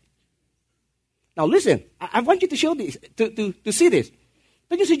East. Now listen, I want you to show this, to see this.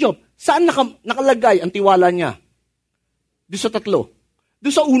 Tignan si Job, saan nakalagay ang tiwala niya? Doon sa tatlo.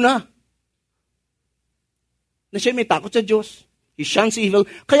 Doon sa una. Na siya may takot sa Diyos. He shuns evil.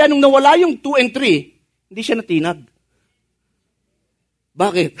 Kaya nung nawala yung 2 and 3, hindi siya natinag.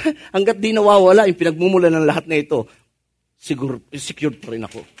 Bakit? Hanggat di nawawala yung pinagmumula ng lahat na ito, secured pa rin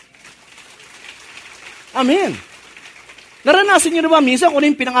ako. Amen. Naranasan niyo na ba minsan kung ano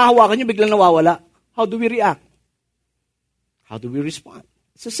yung pinangahawakan niyo, biglang nawawala? How do we react? How do we respond?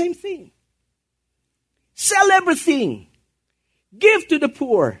 It's the same thing. Sell everything. Give to the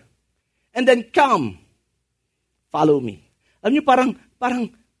poor. And then come. Follow me. Alam niyo,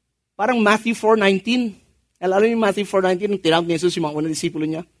 parang Matthew 4:19. Alam niyo Matthew 4:19, nung tinawag ni Jesus yung mga unang disipulo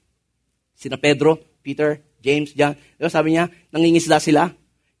niya? Sina Pedro, Peter, James, John. Diba, sabi niya, nangingisda sila.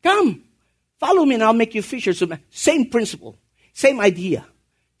 Come, follow me and I'll make you fishers. Same principle, same idea.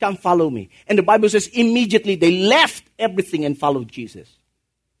 Come, follow me. And the Bible says, immediately they left everything and followed Jesus.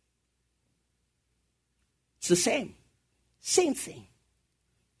 It's the same. Same thing.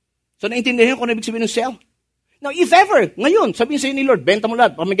 So, naintindihan ko na ibig sabihin ng sell? Now, if ever, ngayon, sabihin sa'yo ni Lord, benta mo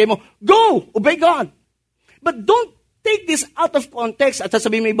lahat, pamigay mo, go! Obey God! But don't take this out of context at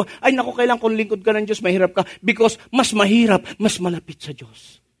sasabihin mo iba, ay naku, kailangan kung lingkod ka ng Diyos, mahirap ka, because mas mahirap, mas malapit sa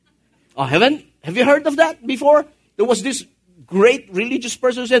Diyos. Oh, have you heard of that before? There was this great religious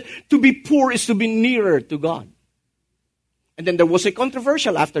person who said, to be poor is to be nearer to God. And then there was a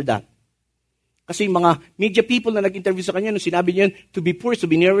controversial after that. Kasi yung mga media people na nag-interview sa kanya, nung sinabi niya, to be poor is to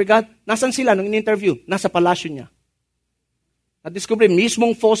be nearer to God, nasan sila nung in-interview? Nasa palasyo niya. At-discover,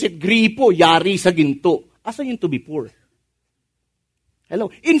 mismong faucet, gripo, yari sa ginto. Asan yung to be poor? Hello?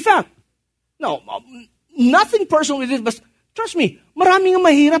 In fact, no, nothing personal with this, but trust me, maraming ang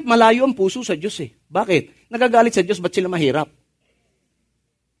mahirap, malayo ang puso sa Diyos eh. Bakit? Nagagalit sa Diyos, ba't sila mahirap?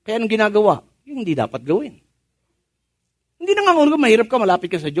 Kaya anong ginagawa? Yung hindi dapat gawin. Hindi na nga mahirap ka, malapit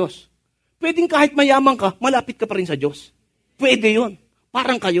ka sa Diyos. Pwedeng kahit mayaman ka, malapit ka pa rin sa Diyos. Pwede yun.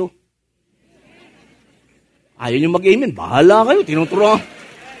 Parang kayo. Ayaw nyo mag-amen, bahala kayo, tinuturuan.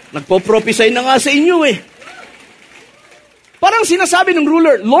 Nagpo-prophesy na nga sa inyo eh. Parang sinasabi ng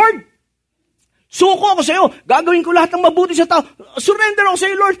ruler, Lord, suko ako sa iyo. Gagawin ko lahat ng mabuti sa tao. Surrender ako sa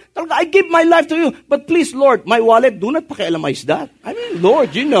iyo, Lord. Talaga, I give my life to you. But please, Lord, my wallet, do not pakialamize that. I mean,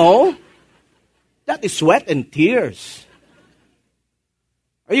 Lord, you know, that is sweat and tears.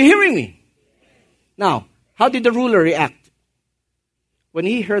 Are you hearing me? Now, how did the ruler react? When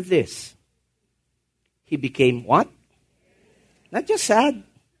he heard this, he became what? Not just sad.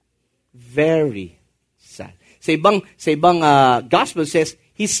 Very sad. Sa ibang gospel says,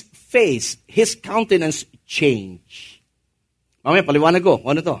 his face, his countenance changed. Mamaya, paliwanag ko.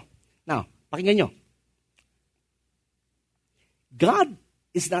 Ano to? Now, pakinggan nyo. God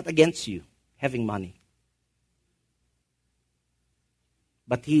is not against you having money.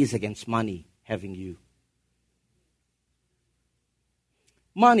 But He is against money having you.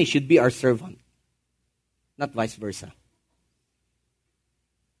 Money should be our servant, not vice versa.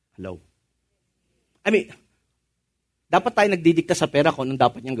 Hello? I mean, dapat tayo nagdidikta sa pera kung anong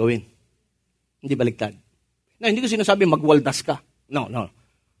dapat niyang gawin. Hindi baligtad. No, hindi ko sinasabi magwaldas ka. No.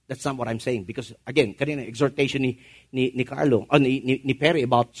 That's not what I'm saying. Because, again, kanina exhortation ni Carlo, ni Perry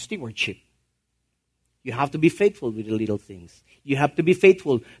about stewardship. You have to be faithful with the little things. You have to be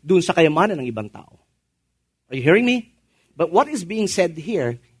faithful dun sa kayamanan ng ibang tao. Are you hearing me? But what is being said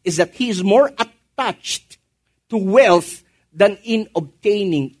here is that he is more attached to wealth than in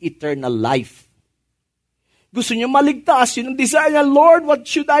obtaining eternal life. Gusto niya maligtas. Yun ang desire niya. Lord, what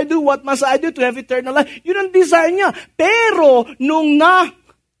should I do? What must I do to have eternal life? Yun ang desire niya. Pero, nung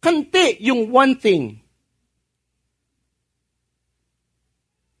nakante yung one thing,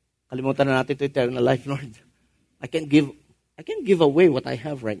 kalimutan na natin to eternal life, Lord. I can't give away what I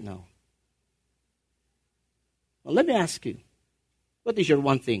have right now. Well, let me ask you, what is your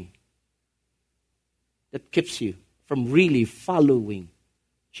one thing that keeps you from really following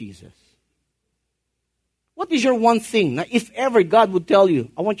Jesus? What is your one thing? Now, if ever God would tell you,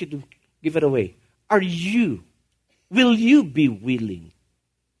 I want you to give it away, will you be willing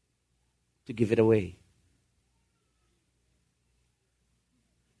to give it away?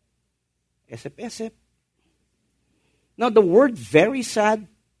 Esep. Now, the word very sad,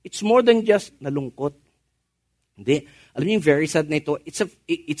 it's more than just nalungkot. Hindi. Alam niyo yung very sad na ito, it's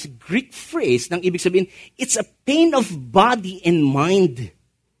a Greek phrase nang ibig sabihin, it's a pain of body and mind.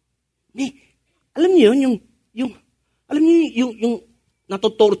 Alam niyo yun, yung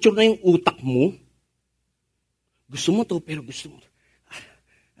natotorture na yung utak mo. Gusto mo to, pero gusto mo to.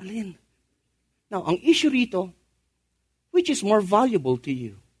 Alin? Now, ang issue rito, which is more valuable to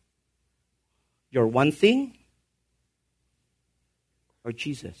you? Your one thing or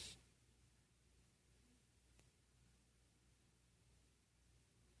Jesus?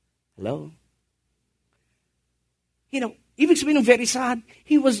 Hello? Ibig sabihin ng very sad,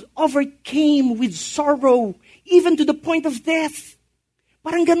 he was overcame with sorrow, even to the point of death.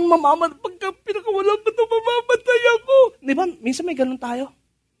 Parang ganun pagka pinakawalan ko ito, mamamatay ako. Di ba? Minsan may ganun tayo.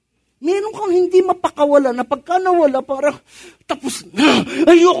 Meron kang hindi mapakawala na pagka nawala, parang tapos na.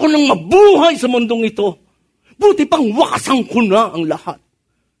 Ayoko nang mabuhay sa mundong ito. Buti pang wakasan ko na ang lahat.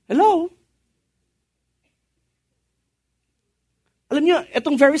 Hello? Alam niyo,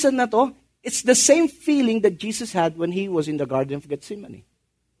 itong very sad na to, it's the same feeling that Jesus had when he was in the Garden of Gethsemane.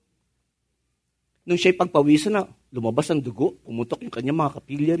 Nung siya'y pagpawisan na, lumabas ang dugo, pumutok yung kanyang mga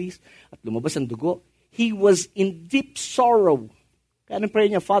capillaries, at lumabas ang dugo, he was in deep sorrow. Kaya nang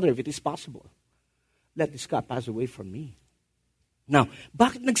pray niya, Father, if it is possible, let this cup pass away from me. Now,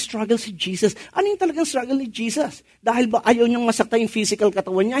 bakit nag-struggle si Jesus? Ano yung talagang struggle ni Jesus? Dahil ba ayaw niyang masakta yung physical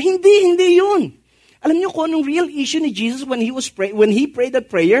katawan niya? Hindi yun. Alam niyo kung anong real issue ni Jesus when he prayed that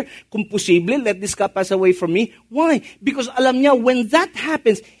prayer, kung posible, let this cup pass away from me. Why? Because alam niya, when that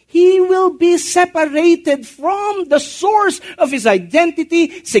happens, he will be separated from the source of his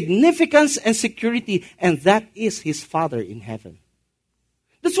identity, significance, and security. And that is his Father in heaven.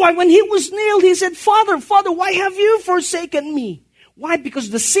 That's why when he was nailed, he said, Father, why have you forsaken me? Why?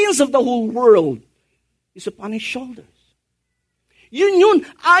 Because the sins of the whole world is upon his shoulders. Yun.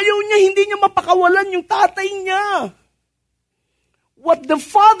 Ayaw niya, hindi niya mapakawalan yung tatay niya. What the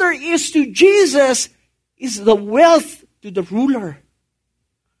Father is to Jesus is the wealth to the ruler.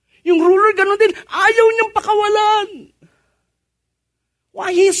 Yung ruler, ganun din, ayaw niyang pakawalan.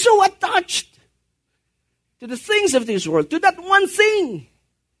 Why? He's so attached to the things of this world, to that one thing.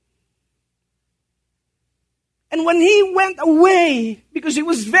 And when he went away, because he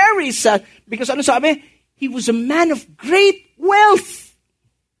was very sad, because ano sabi? He was a man of great wealth.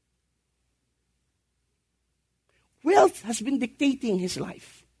 Wealth has been dictating his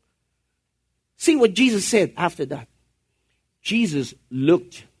life. See what Jesus said after that. Jesus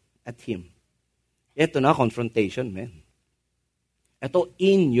looked at him. Ito na, confrontation, man. Ito,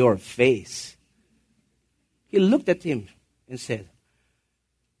 in your face. He looked at him and said,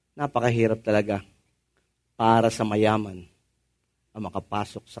 napakahirap talaga para sa mayaman ang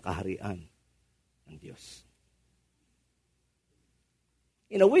makapasok sa kaharian ng Diyos.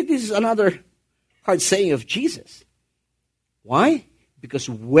 In a way, this is another hard saying of Jesus. Why? Because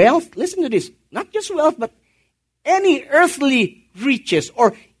wealth, listen to this, not just wealth, but any earthly riches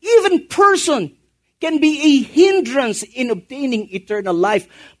or even person can be a hindrance in obtaining eternal life.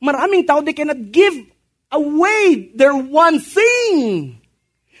 Maraming tao, they cannot give away their one thing.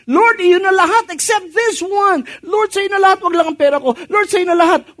 Lord, iyon na lahat except this one. Lord, sa'yo na lahat, wag lang ang pera ko. Lord, sa'yo na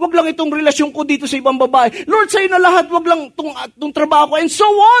lahat, wag lang itong relasyon ko dito sa ibang babae. Lord, sa'yo na lahat, wag lang itong trabaho ko, and so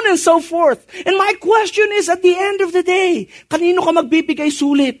on and so forth. And my question is, at the end of the day, kanino ka magbibigay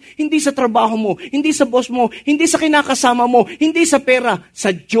sulit? Hindi sa trabaho mo, hindi sa boss mo, hindi sa kinakasama mo, hindi sa pera, sa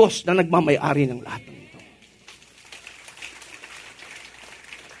Diyos na nagmamay-ari ng lahat ng ito.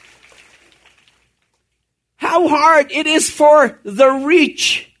 How hard it is for the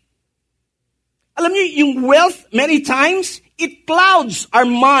rich. Alam niyo, yung wealth, many times, it clouds our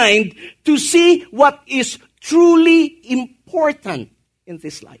mind to see what is truly important in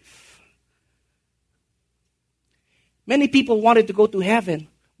this life. Many people wanted to go to heaven,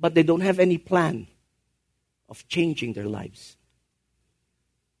 but they don't have any plan of changing their lives.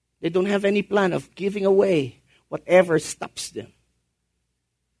 They don't have any plan of giving away whatever stops them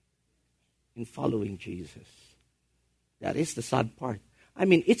in following Jesus. That is the sad part. I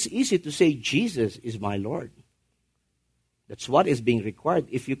mean, it's easy to say Jesus is my Lord. That's what is being required.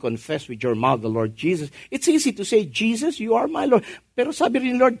 If you confess with your mouth the Lord Jesus, it's easy to say, Jesus, you are my Lord. Pero sabi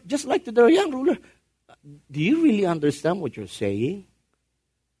rin Lord, just like to the young ruler, do you really understand what you're saying?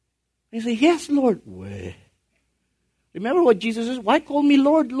 And you say, yes, Lord. Well, remember what Jesus says, why call me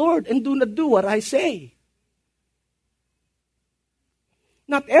Lord, Lord, and do not do what I say?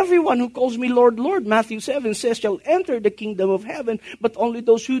 Not everyone who calls me Lord, Lord, Matthew 7 says, shall enter the kingdom of heaven, but only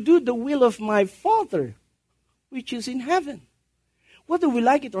those who do the will of my Father, which is in heaven. Whether we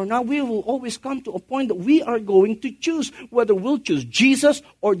like it or not, we will always come to a point that we are going to choose whether we'll choose Jesus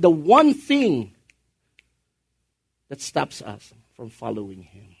or the one thing that stops us from following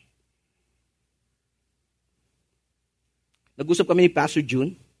Him. Nag-usap kami ni Pastor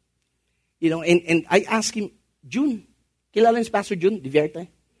June, and I asked him, June, kilala niyo si Pastor June Diverte?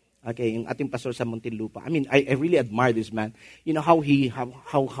 Okay, yung ating pastor sa Muntinlupa. I mean, I really admire this man. You know how he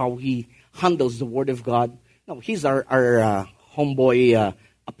handles the Word of God. No, he's our homeboy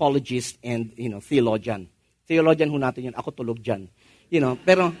apologist and theologian. Theologian ho natin yun. Ako tulog dyan.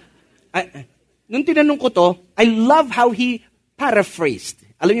 Pero nung tinanong ko to, I love how he paraphrased.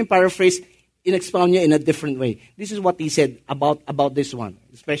 Alam niyo yung paraphrase, in-expound niya in a different way. This is what he said about this one.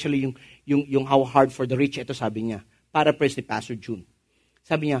 Especially yung how hard for the rich. Ito sabi niya. Paraphrase ni Pastor June.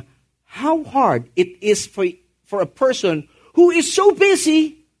 Sabi niya, how hard it is for a person who is so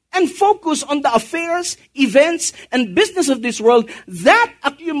busy and focused on the affairs, events, and business of this world that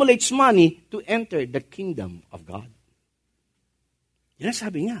accumulates money to enter the kingdom of God. Yan ang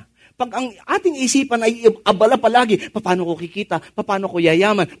sabi niya. Pag ang ating isipan ay abala palagi, paano ko kikita, paano ko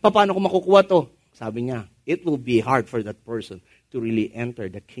yayaman, paano ko makukuha to, sabi niya, it will be hard for that person to really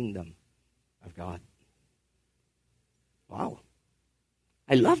enter the kingdom of God. Wow.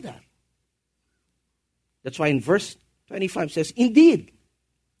 I love that. That's why in verse 25 says, indeed,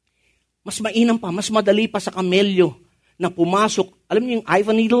 mas mainam pa, mas madali pa sa kamelyo na pumasok. Alam niyo yung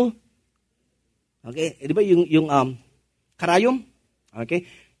Ivan needle? Okay, di ba yung karayom? Okay,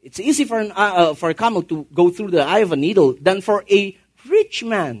 it's easy for a camel to go through the eye of a needle than for a rich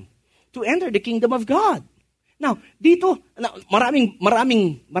man to enter the kingdom of God. Now, dito, maraming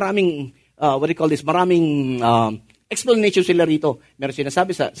what do you call this? Maraming explanation sila rito. Meron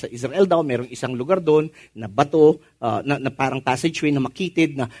sinasabi sa Israel daw, merong isang lugar doon na bato, na parang passageway na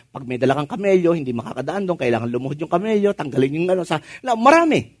makitid, na pag may dala kang kamelyo, hindi makakadaan doon, kailangan lumuhod yung kamelyo, tanggalin yung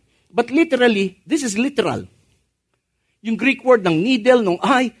marami. But literally, this is literal. Yung Greek word ng needle, ng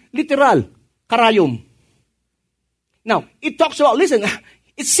eye, literal, karayom. Now, it talks about, listen,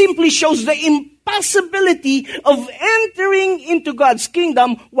 it simply shows the impossibility of entering into God's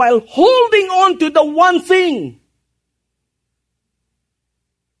kingdom while holding on to the one thing.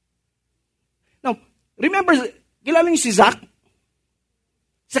 Now, remember, kilala niyo si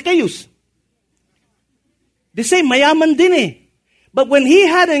Zacchaeus. The same, mayaman din eh. But when he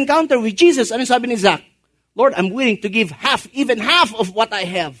had an encounter with Jesus, ano sabi ni Zach? Lord, I'm willing to give half, even half of what I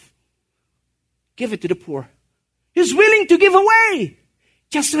have. Give it to the poor. He's willing to give away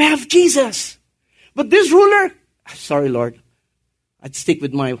just to have Jesus. But this ruler, sorry, Lord, I'd stick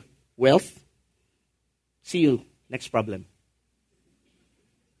with my wealth. See you, next problem.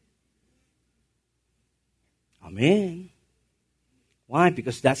 Amen. Why?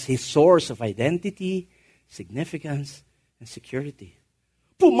 Because that's his source of identity, significance, and security.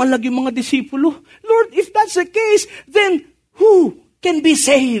 Pumalag yung mga disipulo. Lord, if that's the case, then who can be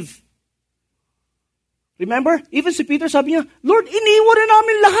saved? Remember, even si Peter sabi niya, Lord, iniwan na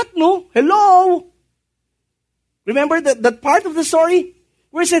namin lahat, no? Hello? Remember that part of the story?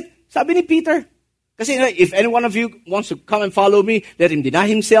 Where is it? Sabi ni Peter, kasi if any one of you wants to come and follow me, let him deny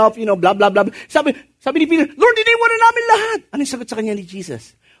himself, blah, blah, blah. Sabi ni Peter, Lord, iniwan na namin lahat. Ano yung sagot sa kanya ni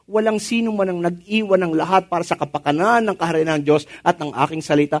Jesus? Walang sino man ang nag-iwan ng lahat para sa kapakanan ng kaharian ng Diyos at ng aking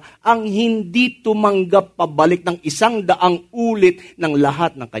salita, ang hindi tumanggap pabalik ng 100 ulit ng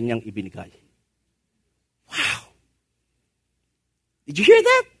lahat ng kanyang ibinigay. Wow! Did you hear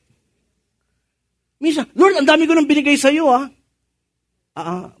that? Misa, Lord, ang dami ko nang binigay sa iyo, ha?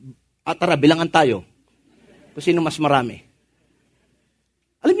 Tara, bilangan tayo. Kung sino mas marami.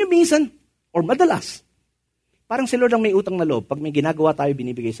 Alam niyo, minsan, or madalas, parang si Lord ang may utang na loob. Pag may ginagawa tayo,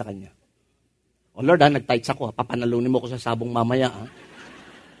 binibigay sa Kanya. O Lord, nag-tights ako. Papanalunin mo ko sa sabong mamaya.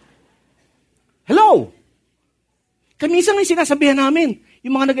 Hello! Minsan ay sinasabihan namin,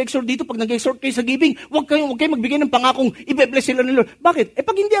 yung mga nag-exhort dito, pag nag-exhort kayo sa giving, huwag kayo magbigay ng pangakong i-bless sila ni Lord. Bakit?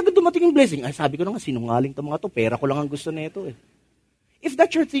 Pag hindi agad dumating yung blessing, ay sabi ko na nga, sinungaling to mga to, pera ko lang ang gusto na ito eh. If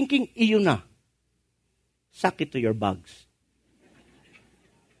that's your thinking, iyon na. Suck it to your bugs.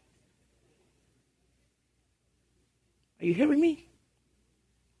 Are you hearing me?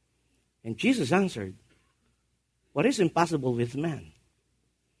 And Jesus answered, what is impossible with man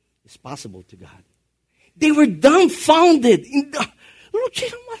is possible to God. They were dumbfounded. Lord,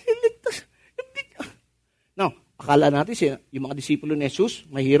 sino maliligtas? Now, akala natin yung mga disipulo ni Jesus,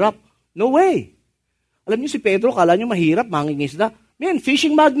 mahirap. No way. Alam niyo si Pedro, akala niyo mahirap, mangingisda. Man,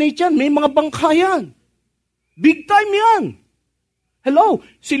 fishing magnate yan. May mga bangka yan. Big time yan. Hello,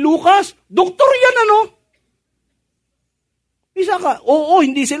 si Lucas, doktor yan ano? Isa ka, oo,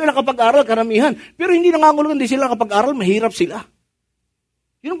 hindi sila nakapag-aral, karamihan. Pero hindi nangangulugan, hindi sila nakapag-aral, mahirap sila.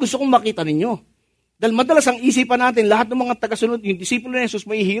 Yun ang gusto kong makita ninyo. Dahil madalas ang isipan natin, lahat ng mga tagasunod, yung disipulo ni Jesus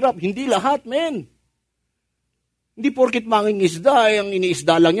may hirap. Hindi lahat, men. Hindi porkit mangingisda, ang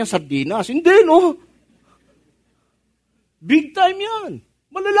iniisda lang yan, sardinas. Hindi, no? Big time yan.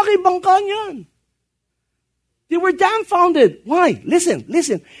 Malalaki bangka yan. They were dumbfounded. Why? Listen.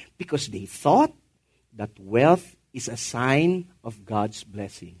 Because they thought that wealth is a sign of God's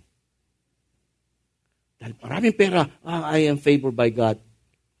blessing. Dahil maraming pera, I am favored by God.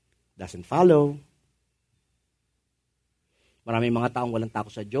 Doesn't follow. Maraming mga taong walang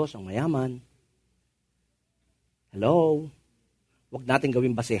takot sa Diyos, ang mayaman. Hello? Huwag natin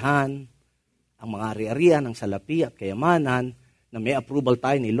gawing basehan ang mga ari-arian, ang salapi at kayamanan na may approval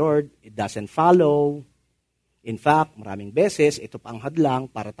tayo ni Lord. It doesn't follow. In fact, maraming beses, ito pa ang hadlang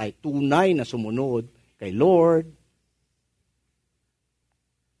para tayo tunay na sumunod kay Lord.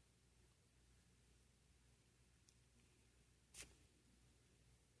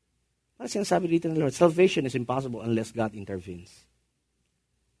 Ano sinasabi dito ng Lord? Salvation is impossible unless God intervenes.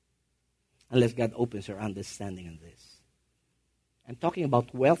 Unless God opens your understanding on this. And talking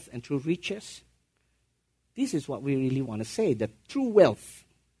about wealth and true riches, this is what we really want to say, that true wealth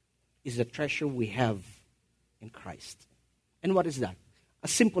is the treasure we have in Christ. And what is that?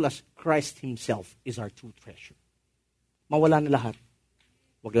 As simple as Christ Himself is our true treasure. Mawala na lahat.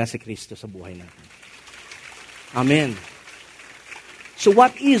 Wag lang si Kristo sa buhay natin. Amen. So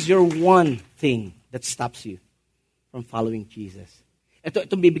what is your one thing that stops you from following Jesus? Ito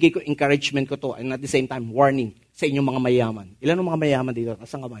bibigay ko, encouragement ko to, and at the same time, warning sa inyong mga mayaman. Ilan ang mga mayaman dito?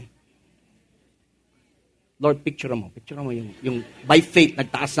 Asang kamay? Lord, picture mo yung by faith,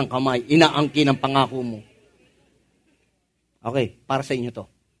 nagtaas ng kamay, inaangkin ang pangako mo. Okay, para sa inyo to.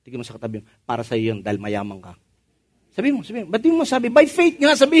 Tingnan mo sa katabi mo, para sa iyo yun, dahil mayaman ka. Sabihin mo. Ba't mo sabi? By faith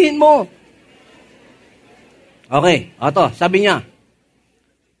nga, sabihin mo. Okay, ito, sabi niya,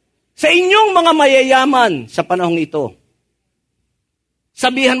 sa inyong mga mayayaman sa panahong ito,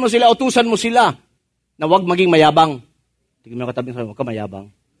 sabihan mo sila, utusan mo sila, na huwag maging mayabang. Tingnan mo yung katabi mo, huwag ka mayabang.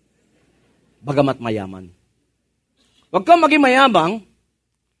 Bagamat mayaman. Huwag kang maging mayabang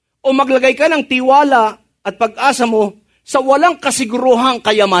o maglagay ka ng tiwala at pag-asa mo sa walang kasiguruhang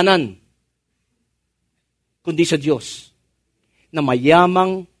kayamanan, kundi sa Diyos na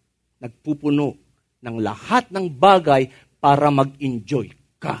mayamang nagpupuno ng lahat ng bagay para mag-enjoy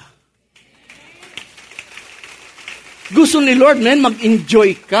ka. Gusto ni Lord, man,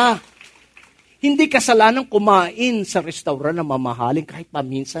 mag-enjoy ka. Hindi kasalanan kumain sa restaurant na mamahaling kahit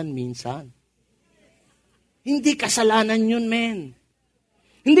paminsan-minsan. Hindi kasalanan yun, men.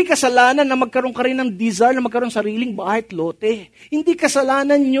 Hindi kasalanan na magkaroon ka rin ng desire na magkaroon sariling bahay at lote. Hindi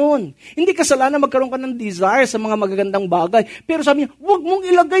kasalanan yun. Hindi kasalanan na magkaroon ka ng desire sa mga magagandang bagay. Pero sabi niya, huwag mong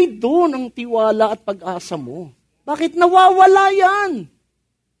ilagay doon ang tiwala at pag-asa mo. Bakit? Nawawala yan.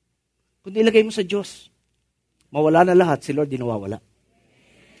 Kung ilagay mo sa Diyos, mawala na lahat, si Lord di nawawala.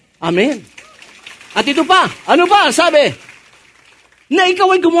 Amen. At ito pa, ano pa sabi? Na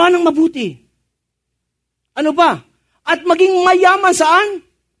ikaw ay gumawa ng mabuti. Ano pa? At maging mayaman saan?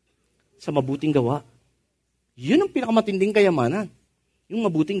 Sa mabuting gawa. Yun ang pinakamatinding kayamanan. Yung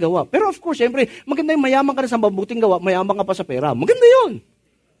mabuting gawa. Pero of course, syempre, maganda yung mayaman ka na sa mabuting gawa, mayaman ka pa sa pera. Maganda yun.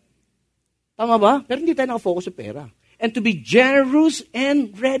 Tama ba? Pero hindi tayo nakafocus sa pera. And to be generous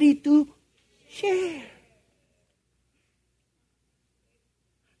and ready to share.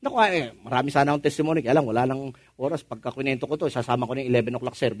 Naku, marami sana akong testimony. Kaya lang, wala lang oras. Pagka kunento ko to, sasama ko ng 11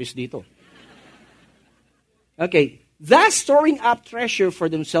 o'clock service dito. Okay. Thus storing up treasure for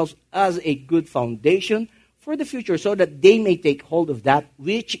themselves as a good foundation for the future so that they may take hold of that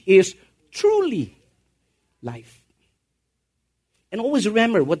which is truly life. And always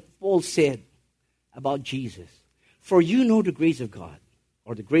remember what Paul said about Jesus. For you know the grace of God,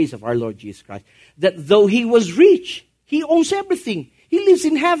 or the grace of our Lord Jesus Christ, that though He was rich, He owns everything. He lives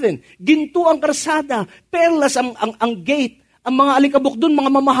in heaven. Ginto ang karsada. Perlas ang gate. Ang mga alikabok doon,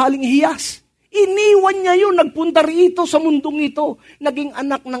 mga mamahaling hiyas. Iniwan niya yun. Nagpunta rito sa mundong ito. Naging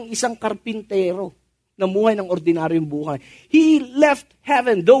anak ng isang karpintero. namuhay ng ordinaryong buhay. He left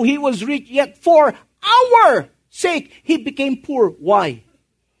heaven, though he was rich, yet for our sake, he became poor. Why?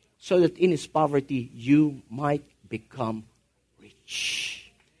 So that in his poverty, you might become rich.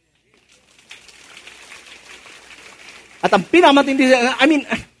 At ang pinakamatindi,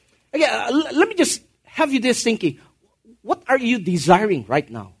 let me just have you this thinking. What are you desiring right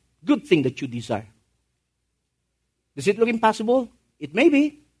now? Good thing that you desire. Does it look impossible? It may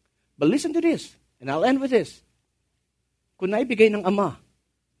be. But listen to this, and I'll end with this. Kung naibigay ng Ama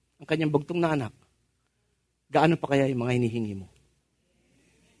ang kanyang bugtong na anak, gaano pa kaya yung mga hinihingi mo?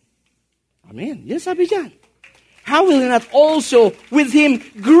 Amen. Yan sabi dyan. How will He not also with Him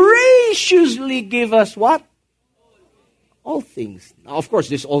graciously give us what? All things. Now, of course,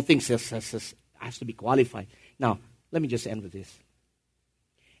 this all things has to be qualified. Now, let me just end with this.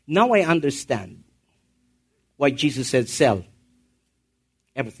 Now I understand why Jesus said, sell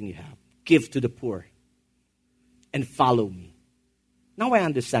everything you have, give to the poor, and follow me. Now I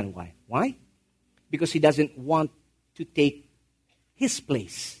understand why. Why? Because He doesn't want to take His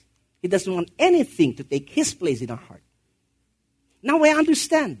place. He doesn't want anything to take His place in our heart. Now I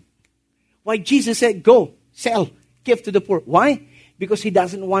understand why Jesus said, go, sell, give to the poor. Why? Because He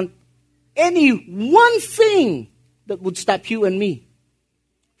doesn't want any one thing that would stop you and me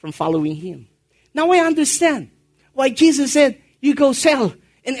from following Him. Now I understand why Jesus said, you go sell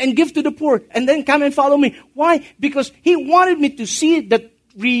and give to the poor and then come and follow me. Why? Because He wanted me to see the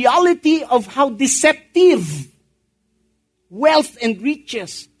reality of how deceptive wealth and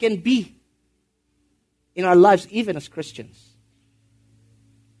riches can be in our lives, even as Christians.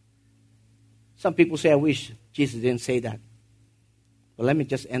 Some people say, I wish Jesus didn't say that. But let me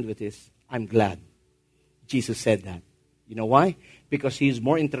just end with this. I'm glad Jesus said that. You know why? Because He is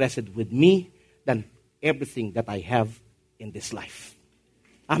more interested with me than everything that I have in this life.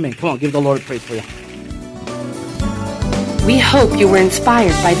 Amen. Come on, give the Lord praise for you. We hope you were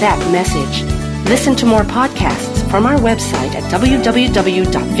inspired by that message. Listen to more podcasts from our website at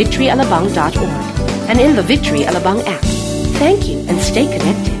www.victoryalabang.org and in the Victory Alabang app. Thank you and stay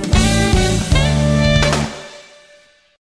connected.